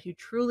children who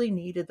truly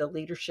needed the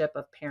leadership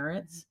of Mhm.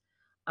 parents.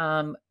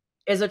 Um,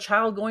 is a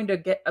child going to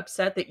get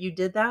upset that you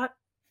did that?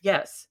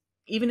 Yes.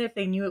 Even if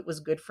they knew it was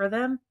good for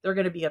them, they're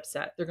going to be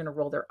upset. They're going to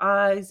roll their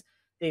eyes.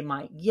 They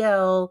might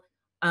yell.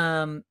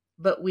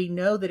 But we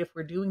know that if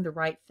we're doing the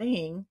right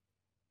thing,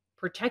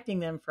 protecting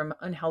them from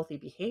unhealthy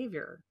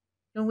behavior,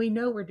 then we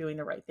know we're doing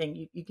the right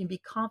thing. You can be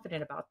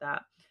confident about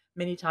that.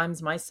 Many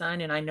times, my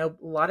son, and I know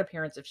a lot of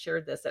parents have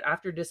shared this, that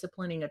after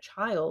disciplining a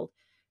child,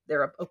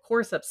 they're, of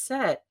course,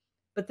 upset,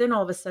 but then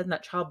all of a sudden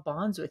that child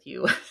bonds with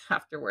you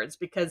afterwards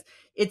because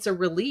it's a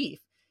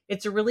relief.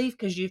 It's a relief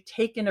because you've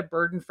taken a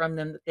burden from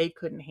them that they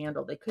couldn't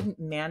handle. They couldn't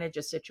manage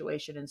a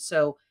situation. And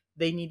so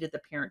they needed the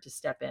parent to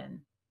step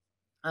in.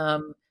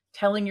 um,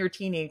 Telling your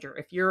teenager,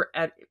 if you're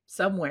at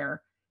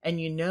somewhere and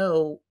you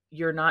know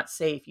you're not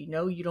safe, you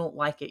know you don't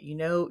like it, you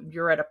know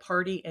you're at a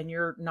party and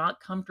you're not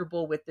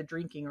comfortable with the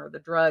drinking or the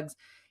drugs,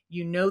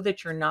 you know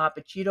that you're not,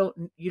 but you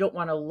don't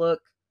want to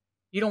look,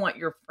 you don't want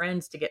your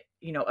friends to get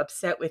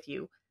upset with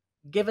you.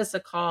 Give us a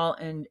call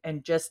and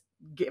just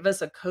give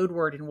us a code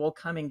word and we'll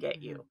come and get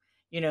Mhm. you.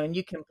 And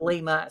you can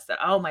blame us that,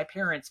 oh, my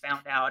parents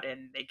found out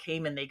and they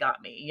came and they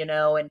got me,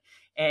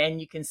 and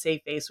you can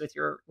save face with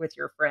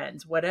your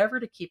friends, whatever,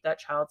 to keep that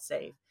child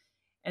safe.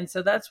 And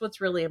so that's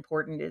what's really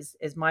important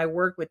is my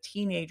work with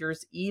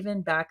teenagers.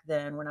 Even back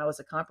then, when I was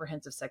a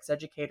comprehensive sex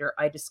educator,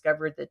 I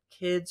discovered that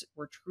kids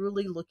were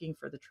truly looking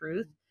for the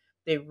truth.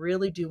 They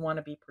really do want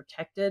to be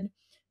protected.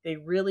 They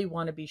really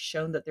want to be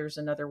shown that there's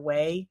another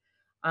way.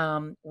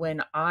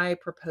 When I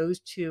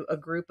proposed to a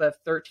group of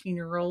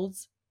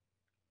 13-year-olds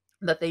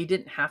that they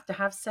didn't have to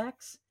have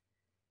sex,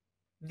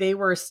 they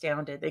were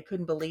astounded. They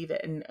couldn't believe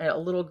it. And a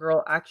little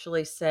girl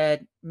actually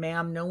said,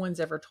 "Ma'am, no one's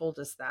ever told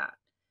us that."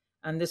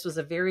 And this was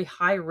a very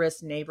high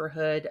risk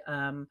neighborhood.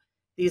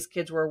 These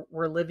kids were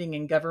living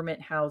in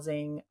government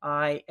housing.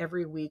 I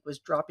every week was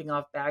dropping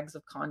off bags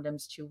of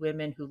condoms to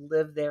women who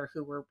lived there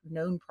who were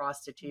known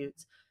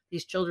prostitutes.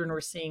 These children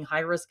were seeing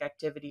high risk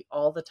activity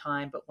all the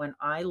time. But when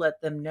I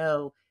let them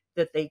know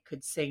that they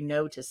could say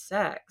no to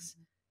sex,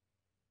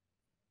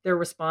 their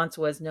response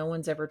was, "No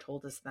one's ever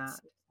told us that."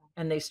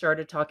 And they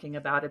started talking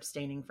about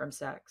abstaining from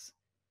sex.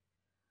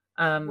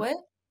 Um, What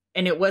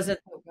and it wasn't,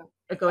 Oh, go.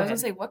 go I was gonna ahead.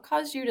 say, what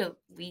caused you to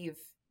leave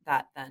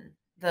that then?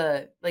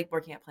 The like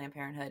working at Planned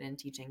Parenthood and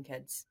teaching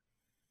kids.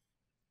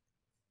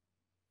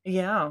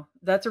 Yeah,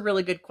 that's a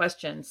really good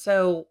question.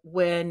 So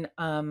when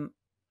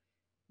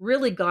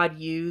really God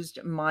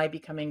used my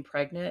becoming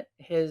pregnant,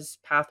 his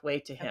pathway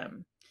to Okay.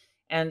 him.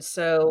 And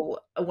so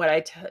what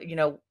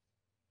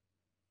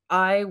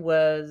I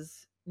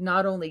was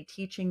not only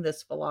teaching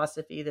this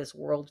philosophy, this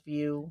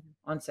worldview Mhm,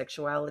 on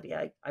sexuality,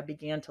 I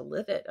began to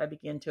live it. I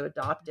began to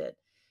adopt mhm, it.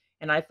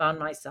 And I found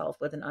myself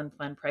with an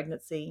unplanned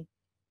pregnancy.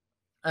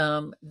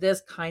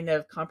 This kind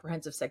of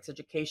comprehensive sex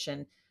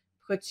education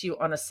puts you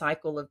on a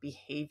cycle of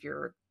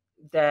behavior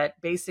that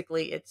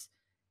basically it's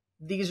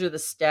these are the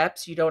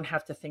steps. You don't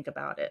have to think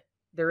about it.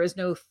 There is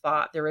no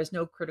thought, there is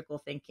no critical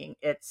thinking.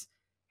 It's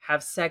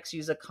have sex,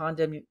 use a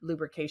condom,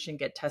 lubrication,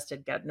 get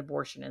tested, get an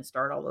abortion, and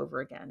start all over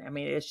again. I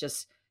mean, it's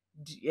just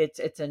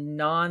it's a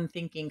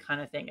non-thinking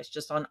kind of thing. It's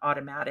just on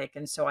automatic.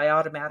 And so I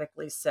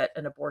automatically set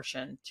an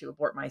abortion to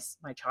abort my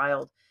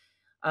child.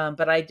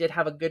 But I did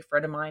have a good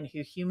friend of mine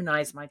who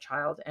humanized my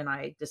child, and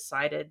I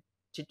decided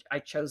I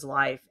chose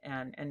life,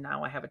 and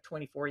now I have a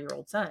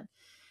 24-year-old son.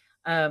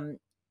 Um,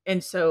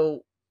 and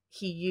so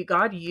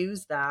God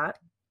used that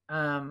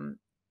um,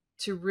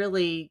 to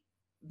really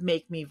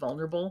make me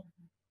vulnerable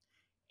mhm.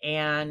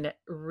 and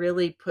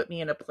really put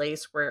me in a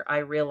place where I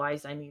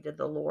realized I needed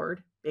the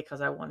Lord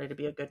because I wanted to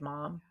be a good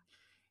mom,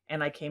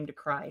 and I came to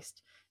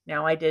Christ.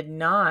 Now, I did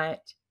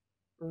not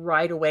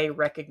right away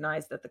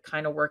recognize that the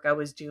kind of work I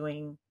was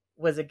doing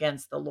was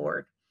against the Mhm,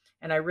 Lord.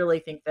 And I really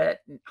think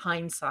that in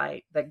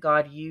hindsight, that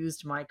God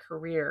used my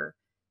career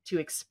to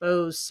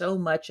expose so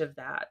much of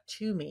that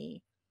to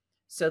me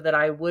so that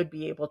I would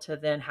be able to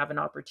then have an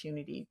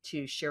opportunity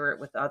to share it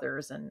with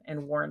others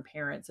and warn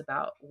parents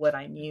about what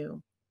I mhm,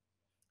 knew.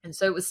 And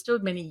so it was still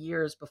many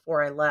years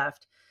before I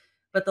left.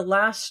 But the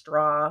last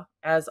straw,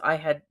 as I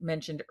had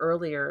mentioned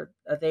earlier,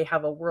 they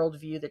have a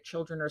worldview that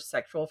children are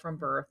sexual from mhm,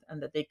 birth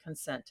and that they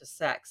consent to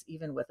sex,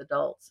 even with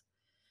adults.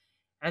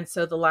 And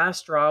so the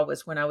last straw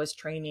was when I was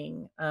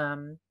training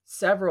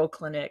several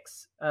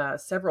clinics,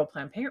 several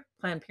Planned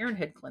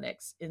Parenthood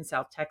clinics in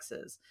South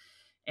Texas.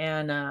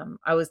 And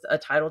I was a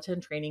Title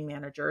X training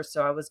manager.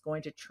 So I was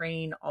going to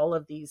train all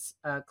of these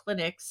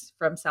clinics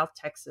from South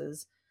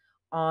Texas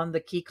on the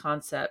key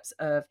concepts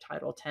of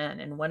Title X.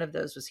 And one of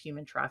those was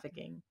human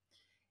trafficking.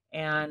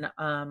 And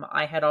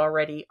I had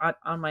already,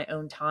 on my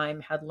own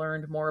time, had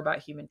learned more about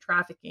human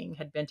trafficking,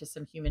 had been to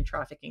some human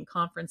trafficking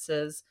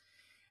conferences.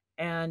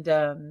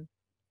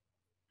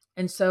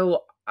 And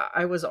so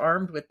I was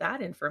armed with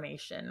that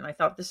information. And I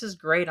thought, this is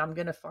great. I'm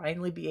going to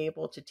finally be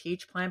able to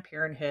teach Planned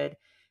Parenthood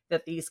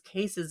that these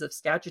cases of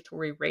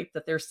statutory rape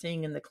that they're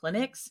seeing in the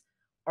clinics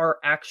are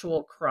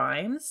actual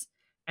crimes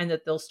and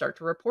that they'll start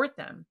to report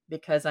them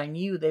because I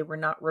knew they were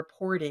not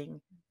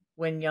reporting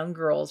when young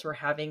girls were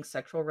having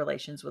sexual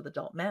relations with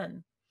adult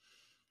men.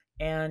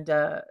 And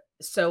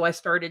so I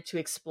started to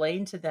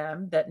explain to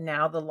them that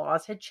now the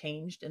laws had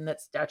changed and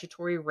that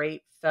statutory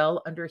rape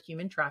fell under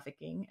human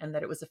trafficking and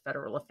that it was a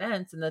federal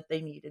offense and that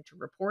they needed to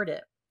report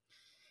it.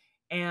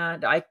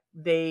 And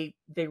they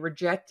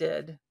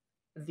rejected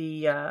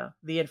the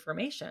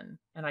information,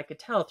 and I could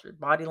tell through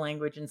body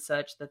language and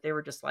such that they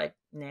were just like,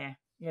 nah,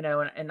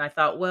 and I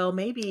thought, well,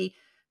 maybe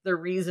the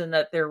reason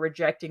that they're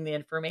rejecting the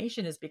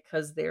information is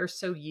because they're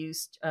so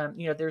used,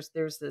 there's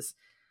this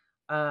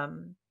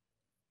um,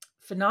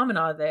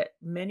 phenomena that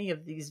many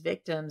of these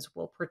victims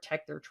will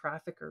protect their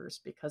traffickers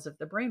because of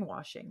the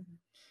brainwashing. mhm,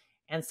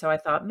 And so I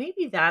thought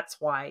maybe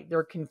that's why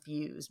they're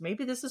confused.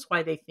 Maybe this is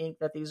why they think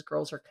that these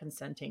girls are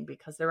consenting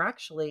because they're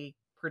actually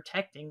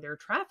protecting their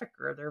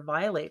trafficker, their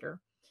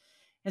violator.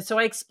 And so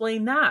I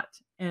explained that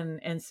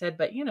and said,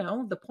 but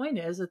the point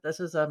is that this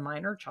is a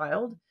minor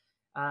child.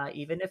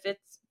 Even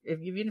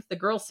if the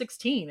girl's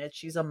 16,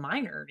 she's a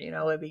minor.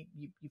 I mean,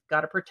 you've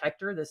got to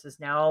protect her. This is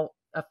now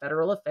a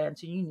federal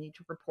offense, and you need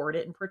to report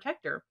it and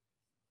protect her.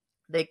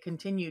 They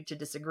continued to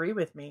disagree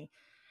with me,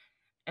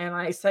 and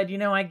I said,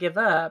 I give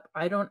up.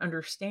 I don't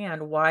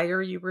understand. Why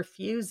are you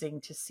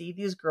refusing to see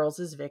these girls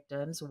as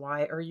victims?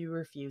 Why are you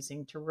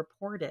refusing to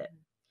report it?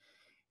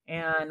 mhm,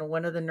 And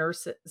one of the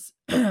nurses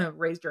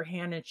raised her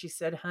hand and she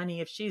said,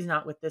 honey, if she's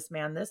not with this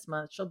man this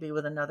month, she'll be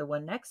with another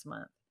one next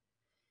month.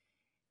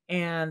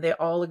 And they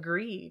all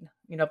agreed,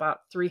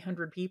 about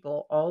 300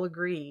 people all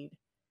agreed,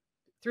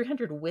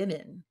 300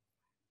 women,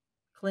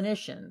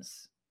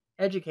 clinicians,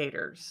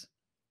 educators,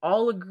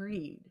 all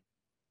agreed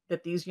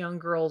that these young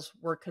girls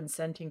were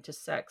consenting to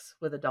sex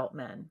with adult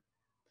men.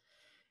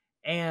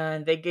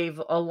 And they gave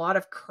a lot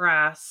of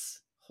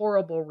crass,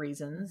 horrible Mhm.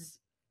 reasons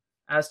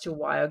as to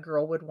why a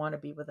girl would want to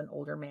be with an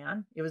older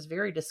man. It was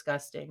very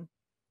disgusting.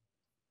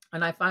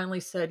 And I finally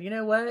said, you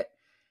know what?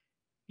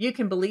 You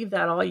can believe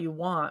that all you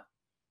want,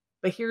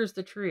 but here's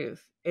the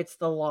truth, it's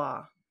the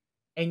law,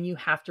 and you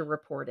have to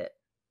report it.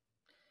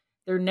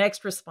 Their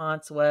next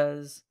response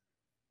was,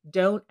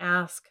 don't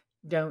ask,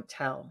 don't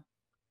tell.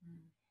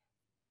 Mhm.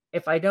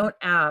 If I don't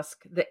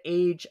ask the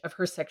age of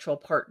her sexual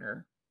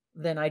partner,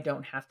 then I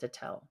don't have to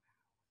tell.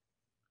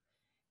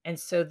 And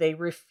so they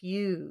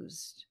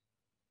refused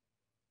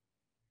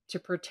to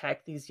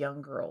protect these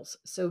young girls.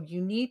 So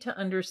you need to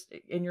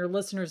understand, and your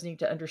listeners need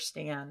to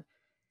understand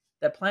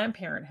that Planned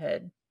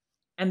Parenthood,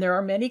 and there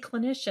are many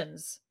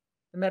clinicians,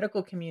 the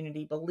medical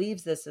community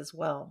believes this as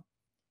well,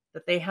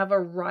 that they have a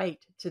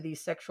right to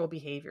these sexual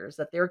behaviors,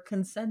 that they're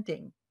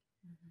consenting.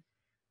 Mhm.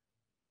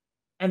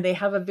 And they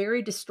have a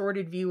very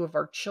distorted view of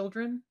our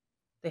children.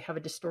 They have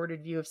a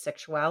distorted view of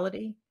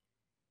sexuality,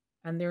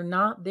 and they're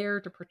not there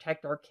to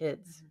protect our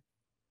kids. Mhm.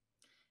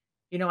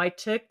 I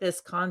took this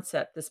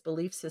concept, this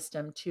belief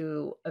system,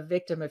 to a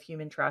victim of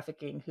human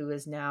trafficking who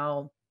is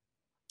now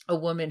a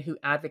woman who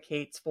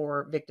advocates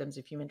for victims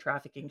of human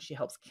trafficking. She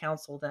helps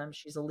counsel them.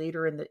 She's a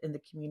leader in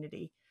the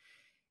community.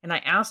 And I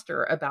asked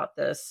her about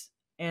this,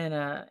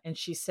 and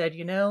she said,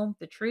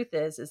 the truth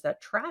is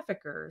that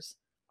traffickers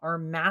are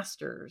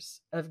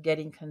masters of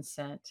getting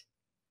consent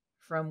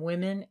from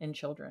women and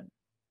children.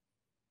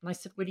 And I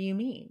said, what do you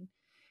mean?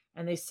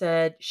 And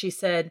she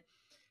said,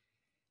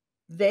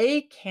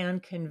 they can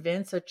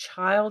convince a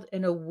child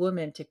and a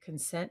woman to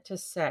consent to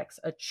sex.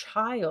 A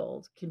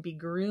child can be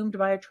groomed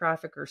by a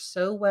trafficker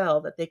so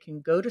well that they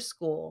can go to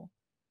school,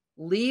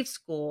 leave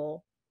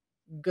school,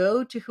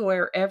 go to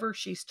wherever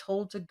she's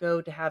told to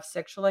go to have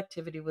sexual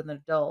activity with an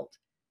adult,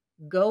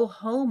 go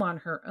home on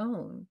her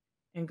own,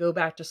 and go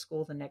back to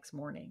school the next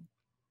morning.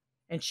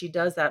 And she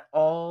does that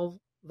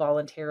all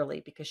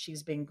voluntarily because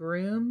she's been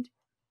groomed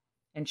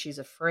and she's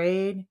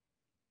afraid.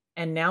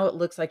 And now it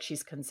looks like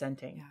she's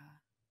consenting. Yeah.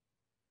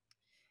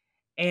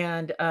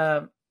 And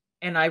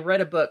I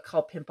read a book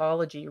called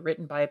Pimpology,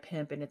 written by a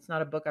pimp, and it's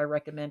not a book I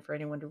recommend for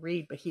anyone to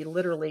read, but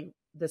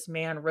this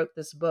man wrote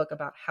this book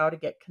about how to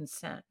get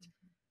consent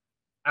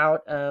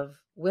out of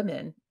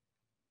women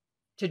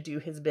to do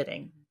his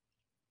bidding Mhm.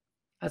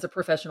 as a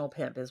professional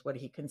pimp, is what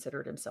he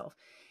considered himself.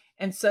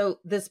 And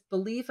so this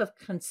belief of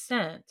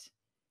consent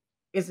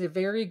is a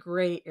very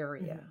gray Mhm.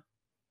 area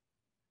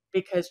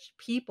because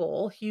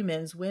people,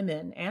 humans,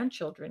 women, and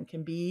children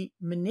can be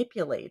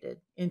manipulated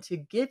into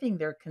giving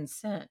their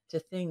consent to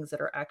things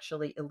that are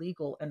actually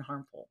illegal and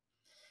harmful.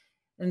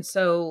 And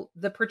so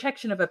the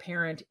protection of a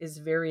parent is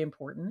very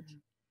important.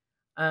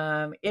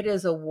 Mhm. It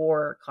is a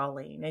war,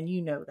 Colleen, and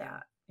you know Yeah.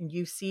 that. And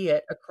you see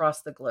it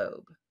across the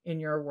globe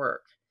in your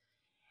work.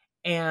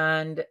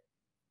 And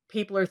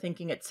people are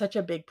thinking it's such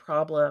a big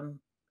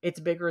problem, it's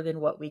bigger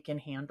than what we can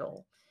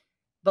handle.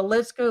 But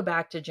let's go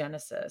back to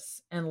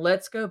Genesis and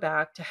let's go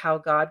back to how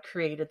God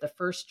created the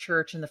first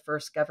church and the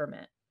first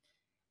government.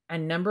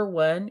 And number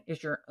one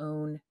is your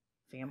own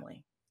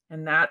family.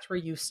 And that's where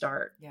you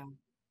start. Yeah.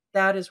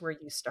 That is where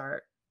you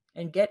start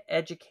and get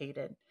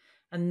educated.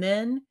 And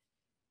then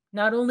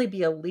not only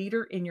be a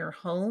leader in your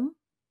home,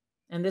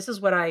 and this is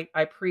what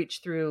I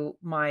preach through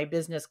my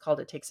business called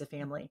It Takes a Mhm.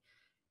 Family.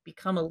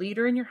 Become a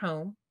leader in your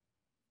home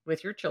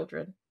with your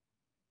children,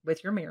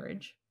 with your Mhm.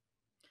 marriage,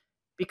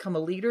 become a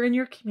leader in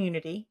your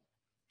community.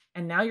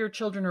 And now your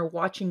children are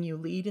watching you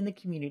lead in the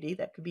community.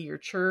 That could be your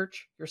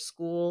church, your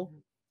school,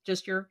 Mhm.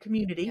 just your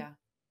community, Yeah.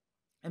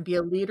 and be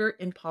a leader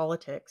in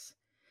politics.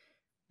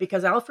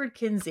 Because Alfred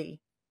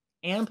Kinsey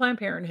and Planned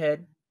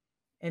Parenthood Mhm.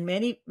 and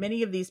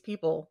many of these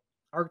people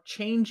are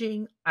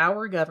changing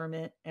our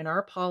government and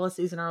our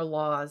policies and our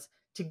laws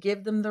to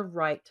give them the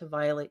right to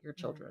violate your Mhm.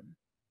 children.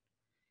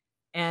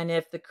 And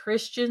if the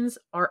Christians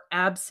are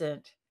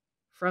absent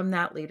from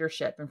that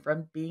leadership and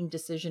from being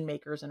decision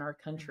makers in our Mhm.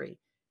 country,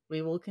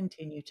 we will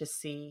continue to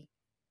see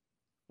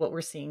what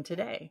we're seeing Yeah.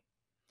 today.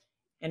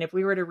 And if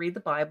we were to read the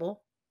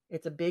Bible,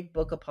 it's a big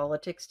book of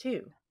politics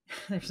too.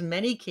 There's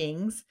many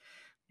kings.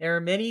 There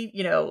are many,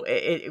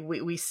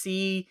 we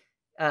see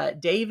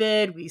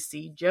David, we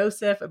see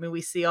Joseph. I mean,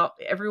 we see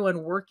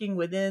everyone working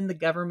within the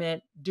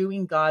government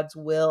doing God's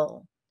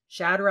will.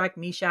 Shadrach,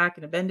 Meshach,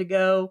 and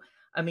Abednego.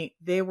 I mean,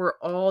 they were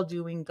all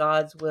doing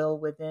God's will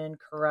within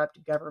corrupt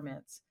Mhm.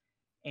 governments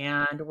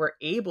and were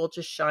able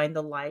to shine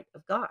the light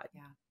of God.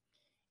 Yeah.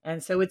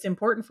 And so it's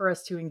important for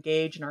us to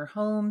engage in our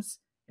homes,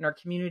 in our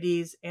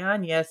communities,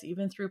 and yes,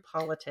 even through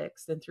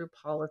politics and through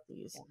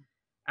policies Yeah.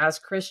 as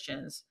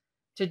Christians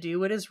to do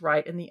what is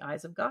right in the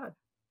eyes of God.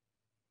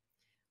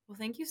 Well,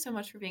 thank you so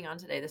much for being on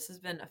today. This has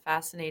been a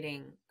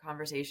fascinating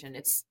conversation.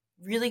 It's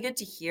really good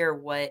to hear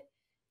what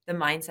the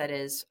mindset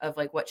is of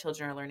like what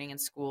children are learning in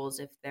schools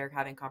if they're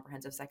having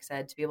comprehensive sex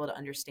ed, to be able to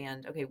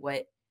understand, okay,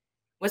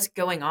 what's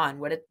going on,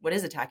 what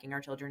is attacking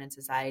our children in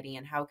society,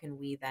 and how can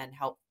we then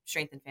help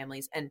strengthen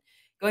families. And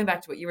going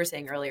back to what you were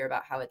saying earlier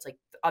about how it's like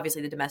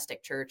obviously the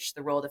domestic church,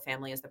 the role of the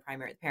family as the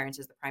primary, the parents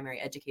as the primary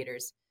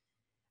educators,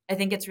 I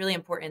think it's really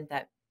important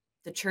that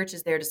the church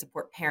is there to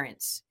support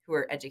parents who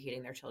are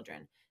educating their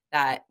children.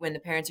 That when the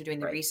parents are doing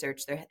the Right.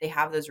 research, they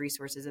have those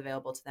resources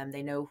available to them.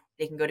 They know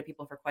they can go to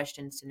people for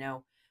questions to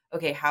know,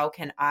 okay, how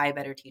can I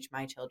better teach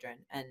my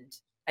children? And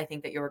I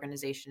think that your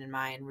organization and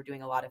mine, we're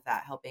doing a lot of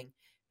that, helping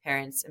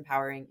parents,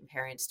 empowering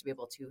parents to be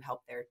able to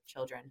help their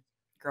children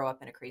grow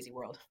up in a crazy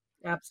world.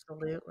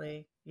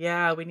 Absolutely.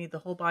 Yeah, we need the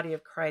whole body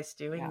of Christ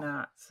doing Yeah.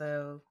 that.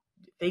 So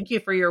thank you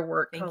for your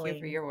work, Thank you for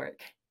Colleen. your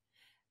work.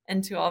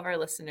 And to all of our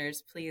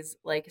listeners, please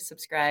like,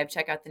 subscribe,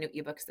 check out the new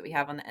ebooks that we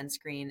have on the end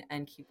screen,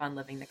 and keep on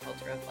living the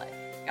culture of life.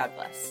 God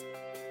bless.